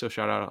Mother's Day. So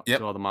shout out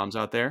to all the moms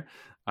out there.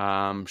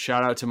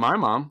 Shout out to my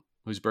mom,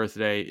 whose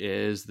birthday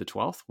is the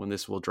 12th when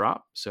this will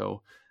drop.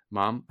 So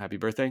Mom, happy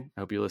birthday. I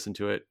hope you listen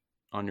to it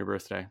on your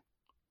birthday.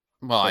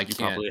 Well, you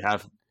probably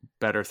have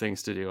better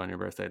things to do on your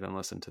birthday than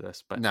listen to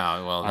this, but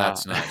no, well,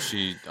 that's not,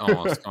 she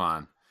almost,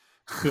 come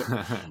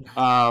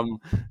on.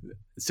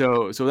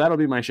 so that'll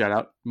be my shout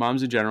out.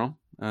 Moms in general,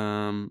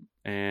 and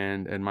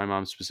my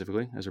mom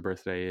specifically, as her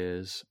birthday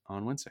is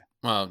on Wednesday.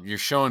 Well, you're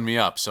showing me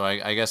up, so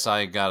I guess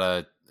I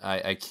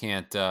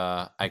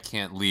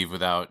can't leave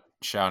without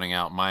shouting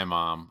out my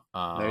mom.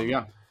 There you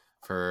go.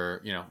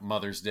 For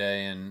Mother's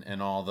Day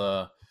and all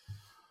the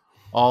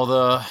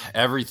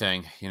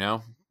everything,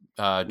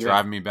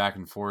 driving me back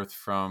and forth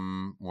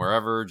from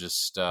wherever,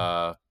 just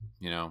all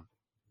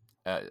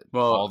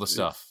the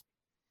stuff.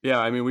 Yeah,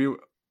 I mean, we were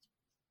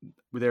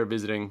there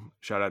visiting,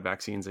 shout out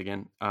vaccines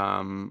again,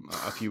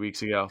 a few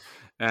weeks ago,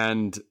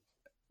 and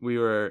we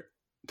were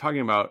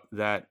talking about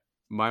that.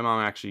 My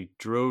mom actually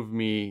drove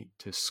me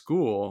to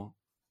school,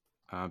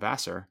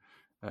 Vassar,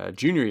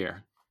 junior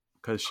year,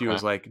 because she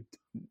was like,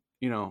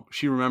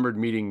 she remembered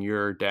meeting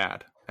your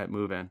dad at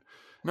move-in.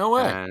 No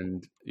way.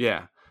 And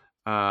yeah,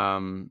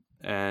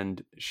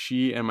 and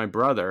she and my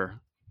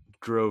brother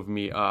drove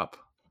me up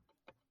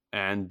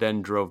and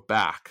then drove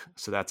back.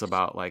 So that's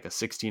about like a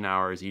 16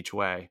 hours each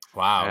way.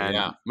 Wow. And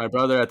yeah. my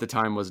brother at the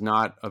time was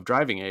not of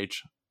driving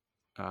age.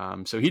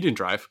 So he didn't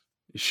drive.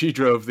 She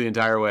drove the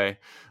entire way.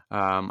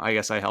 I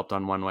guess I helped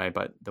on one way,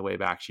 but the way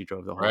back, she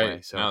drove the whole way.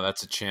 So no,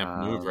 that's a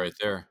champ move right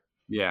there.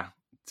 Yeah.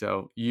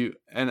 So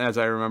and as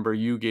I remember,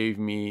 you gave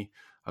me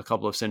a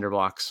couple of cinder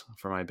blocks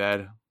for my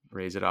bed,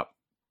 raise it up.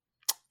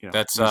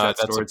 That's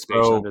storage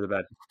space under the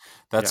bed.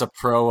 That's a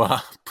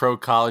pro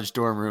college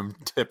dorm room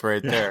tip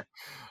right there.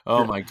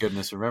 Oh my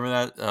goodness. Remember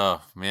that?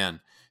 Oh man.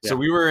 Yeah. So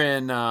we were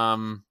in,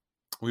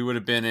 we would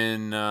have been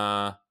in,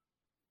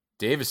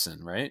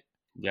 Davison, right?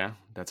 Yeah,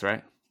 that's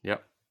right.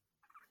 Yep.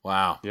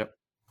 Wow. Yep.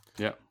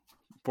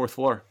 4th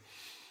floor.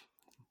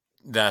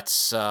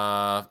 That's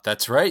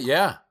right.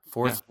 Yeah.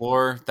 4th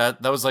floor.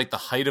 That was like the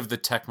height of the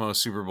Tecmo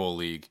Super Bowl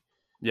league.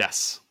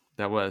 Yes,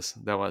 that was.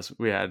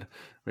 We had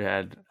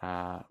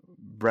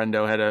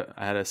Brendo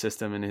had a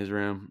system in his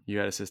room. You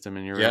had a system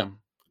in your room.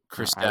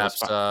 Chris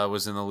Stapps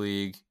was in the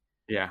league.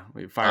 Yeah,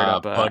 we fired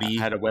up. Buddy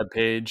had a web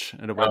page.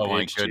 And a web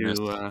page my goodness.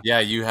 to,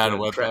 you had a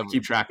web page.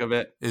 Keep track of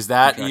it. Is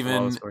that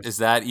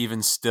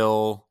even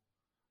still,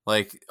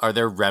 like, are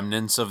there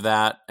remnants of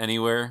that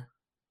anywhere?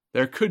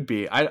 There could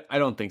be. I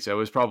don't think so. It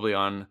was probably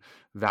on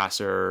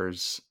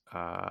Vassar's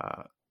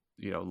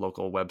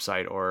local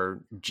website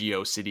or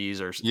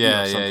GeoCities or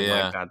something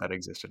like that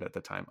existed at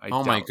the time.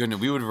 My goodness,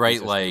 we would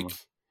write like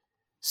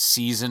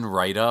season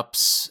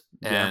write-ups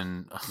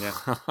and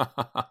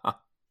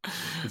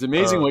it's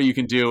amazing what you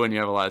can do when you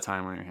have a lot of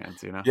time on your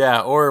hands,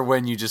 Yeah, or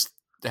when you just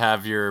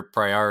have your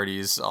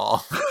priorities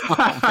all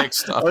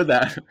mixed up. or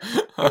that.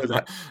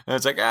 And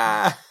it's like,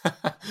 I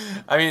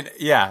mean,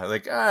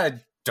 I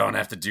don't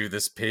have to do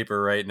this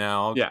paper right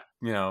now.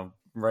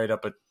 Write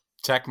up a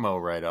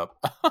Tecmo write-up.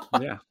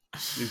 Yeah,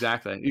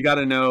 exactly. You got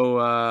to know,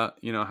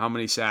 how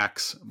many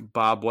sacks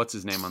Bob, what's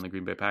his name on the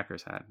Green Bay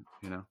Packers had,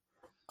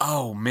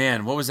 Oh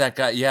man, what was that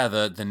guy? Yeah,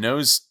 the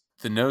nose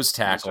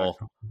tackle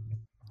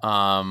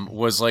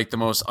was like the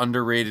most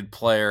underrated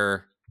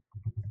player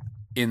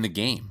in the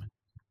game.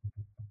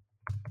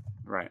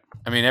 Right.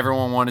 I mean,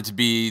 everyone wanted to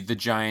be the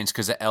Giants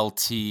because of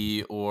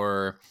LT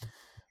or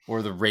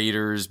the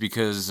Raiders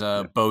because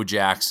Bo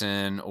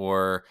Jackson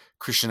or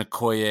Christian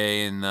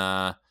Okoye in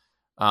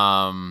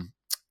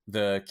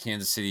the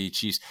Kansas City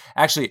Chiefs.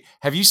 Actually,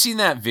 have you seen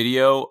that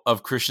video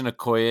of Christian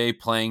Okoye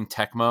playing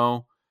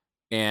Tecmo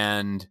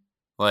and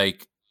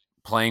like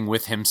playing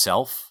with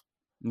himself?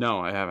 No,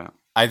 I haven't.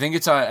 I think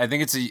it's got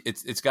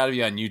to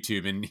be on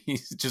YouTube, and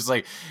he's just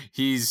like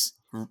he's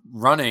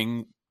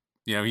running.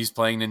 He's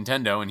playing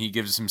Nintendo, and he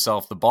gives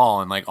himself the ball,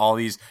 and like all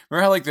these.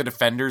 Remember how like the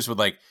defenders would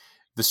like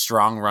the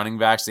strong running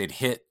backs, they'd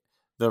hit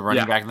the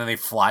running back, and then they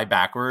fly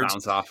backwards,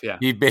 bounce off. Yeah,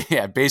 he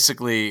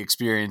basically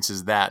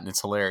experiences that, and it's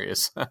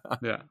hilarious.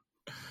 Yeah.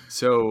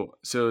 So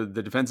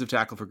the defensive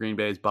tackle for Green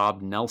Bay is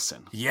Bob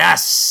Nelson.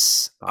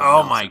 Yes.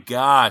 Nelson. My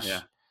gosh.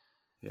 Yeah.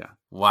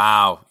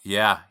 Wow.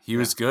 Yeah, he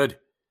was good.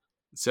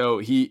 So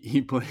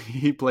he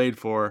played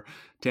for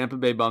Tampa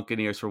Bay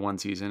Buccaneers for 1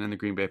 season and the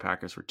Green Bay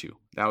Packers for 2.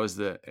 That was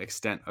the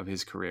extent of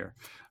his career.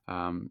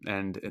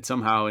 And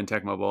somehow in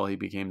Tecmo Bowl he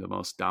became the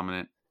most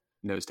dominant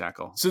nose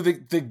tackle. So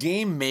the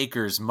game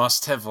makers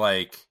must have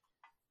like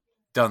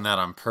done that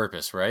on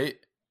purpose, right?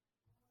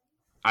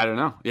 I don't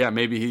know. Yeah,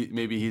 maybe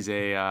he's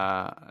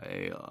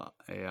a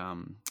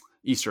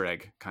Easter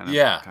egg kind of.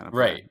 Yeah, kind of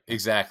right. player.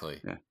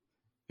 Exactly.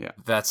 Yeah.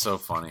 That's so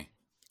funny.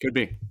 Could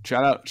be.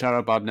 Shout out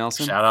Bob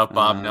Nelson. Shout out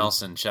Bob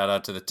Nelson. Shout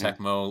out to the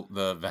Tecmo,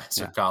 the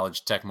Vassar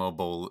College Tecmo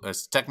Bowl,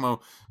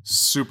 Tecmo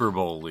Super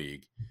Bowl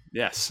League.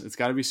 Yes, it's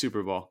got to be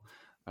Super Bowl.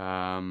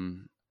 All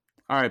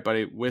right,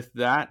 buddy. With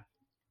that,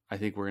 I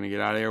think we're gonna get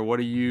out of here. What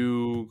are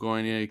you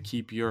going to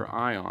keep your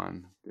eye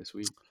on this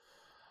week?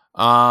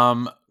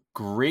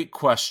 Great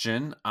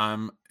question.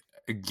 I'm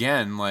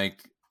again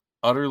like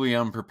utterly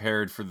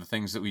unprepared for the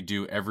things that we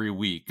do every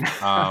week.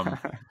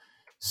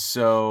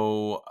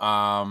 So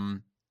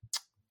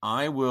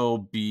I will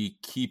be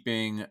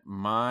keeping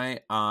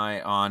my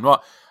eye on.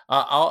 Well,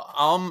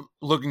 I'm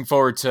looking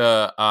forward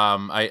to.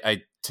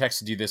 I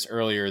texted you this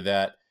earlier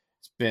that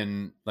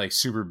been like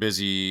super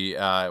busy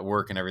at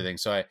work and everything.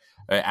 So I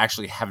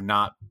actually have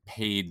not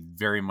paid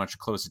very much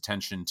close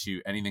attention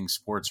to anything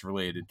sports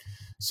related.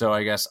 So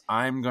I guess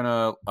I'm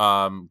gonna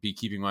be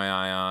keeping my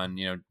eye on,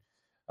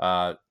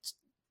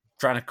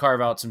 trying to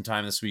carve out some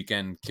time this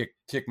weekend,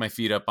 kick my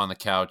feet up on the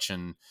couch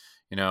and,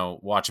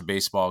 watch a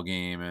baseball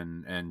game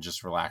and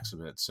just relax a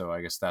bit. So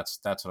I guess that's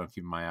what I'm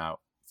keeping my eye out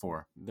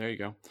for. There you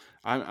go.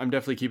 I'm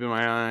definitely keeping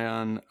my eye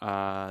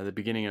on the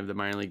beginning of the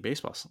minor league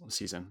baseball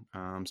season.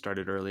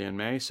 Started early in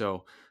May,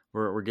 so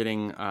we're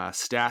getting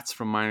stats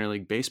from minor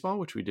league baseball,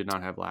 which we did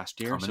not have last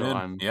year.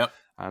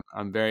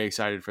 I'm very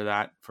excited for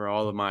that. For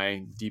all of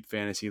my deep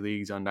fantasy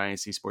leagues on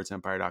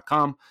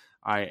dynastysportsempire.com,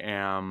 I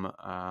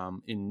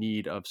am in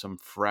need of some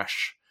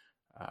fresh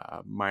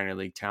minor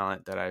league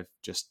talent that I've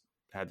just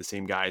had the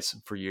same guys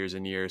for years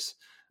and years.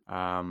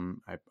 I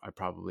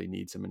probably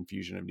need some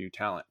infusion of new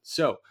talent.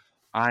 So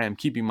I am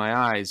keeping my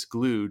eyes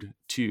glued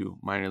to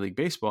minor league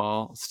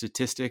baseball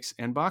statistics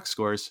and box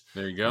scores.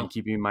 There you go. And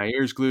keeping my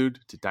ears glued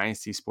to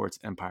Dynasty Sports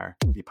Empire,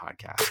 the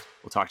podcast.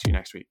 We'll talk to you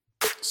next week.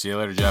 See you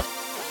later, Jeff.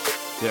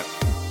 Yep.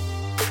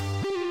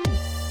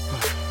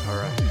 All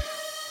right.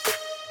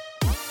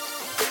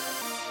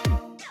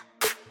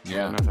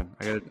 Yeah. Nothing.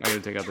 I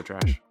gotta take out the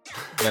trash.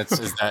 That's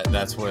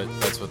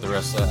what the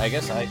rest of, I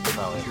guess I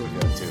probably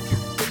would go too.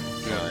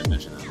 I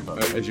mentioned that.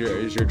 But. Is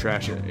your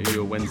trash? Are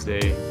you a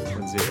Wednesday,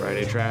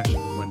 Friday trash?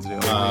 Wednesday.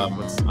 I'm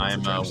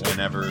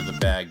whenever the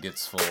bag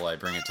gets full, I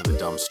bring it to the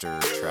dumpster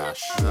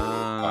trash. You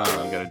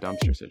got a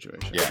dumpster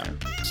situation. Yeah.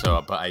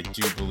 So, but I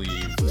do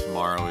believe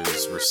tomorrow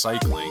is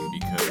recycling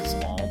because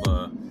all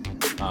the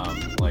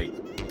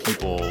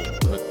people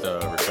put the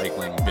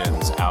recycling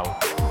bins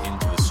out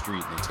into the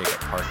street and they take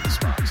up parking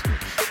spots.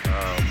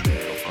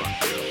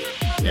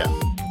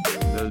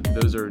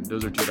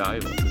 Those are too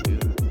valuable to do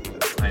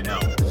that. I know.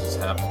 Just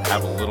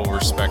have a little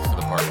respect for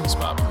the parking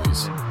spot,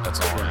 please. That's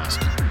all I'm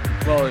asking.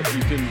 Well,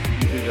 you could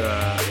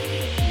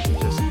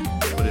just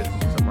put it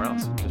somewhere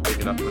else. Just pick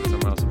it up, put it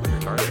somewhere else, and put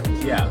your target.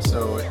 Yeah.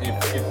 So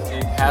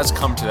it has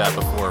come to that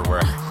before,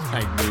 where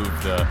I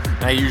move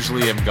and I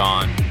usually am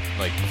gone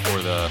like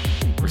before the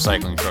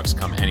recycling trucks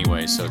come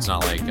anyway. So it's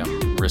not like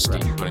I'm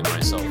risking putting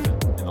myself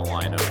in the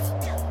line of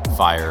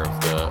fire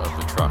of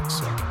the truck.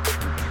 So.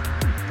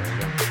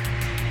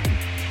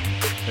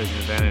 There's an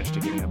advantage to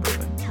getting up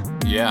early.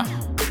 Yeah.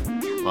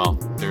 Well,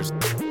 there's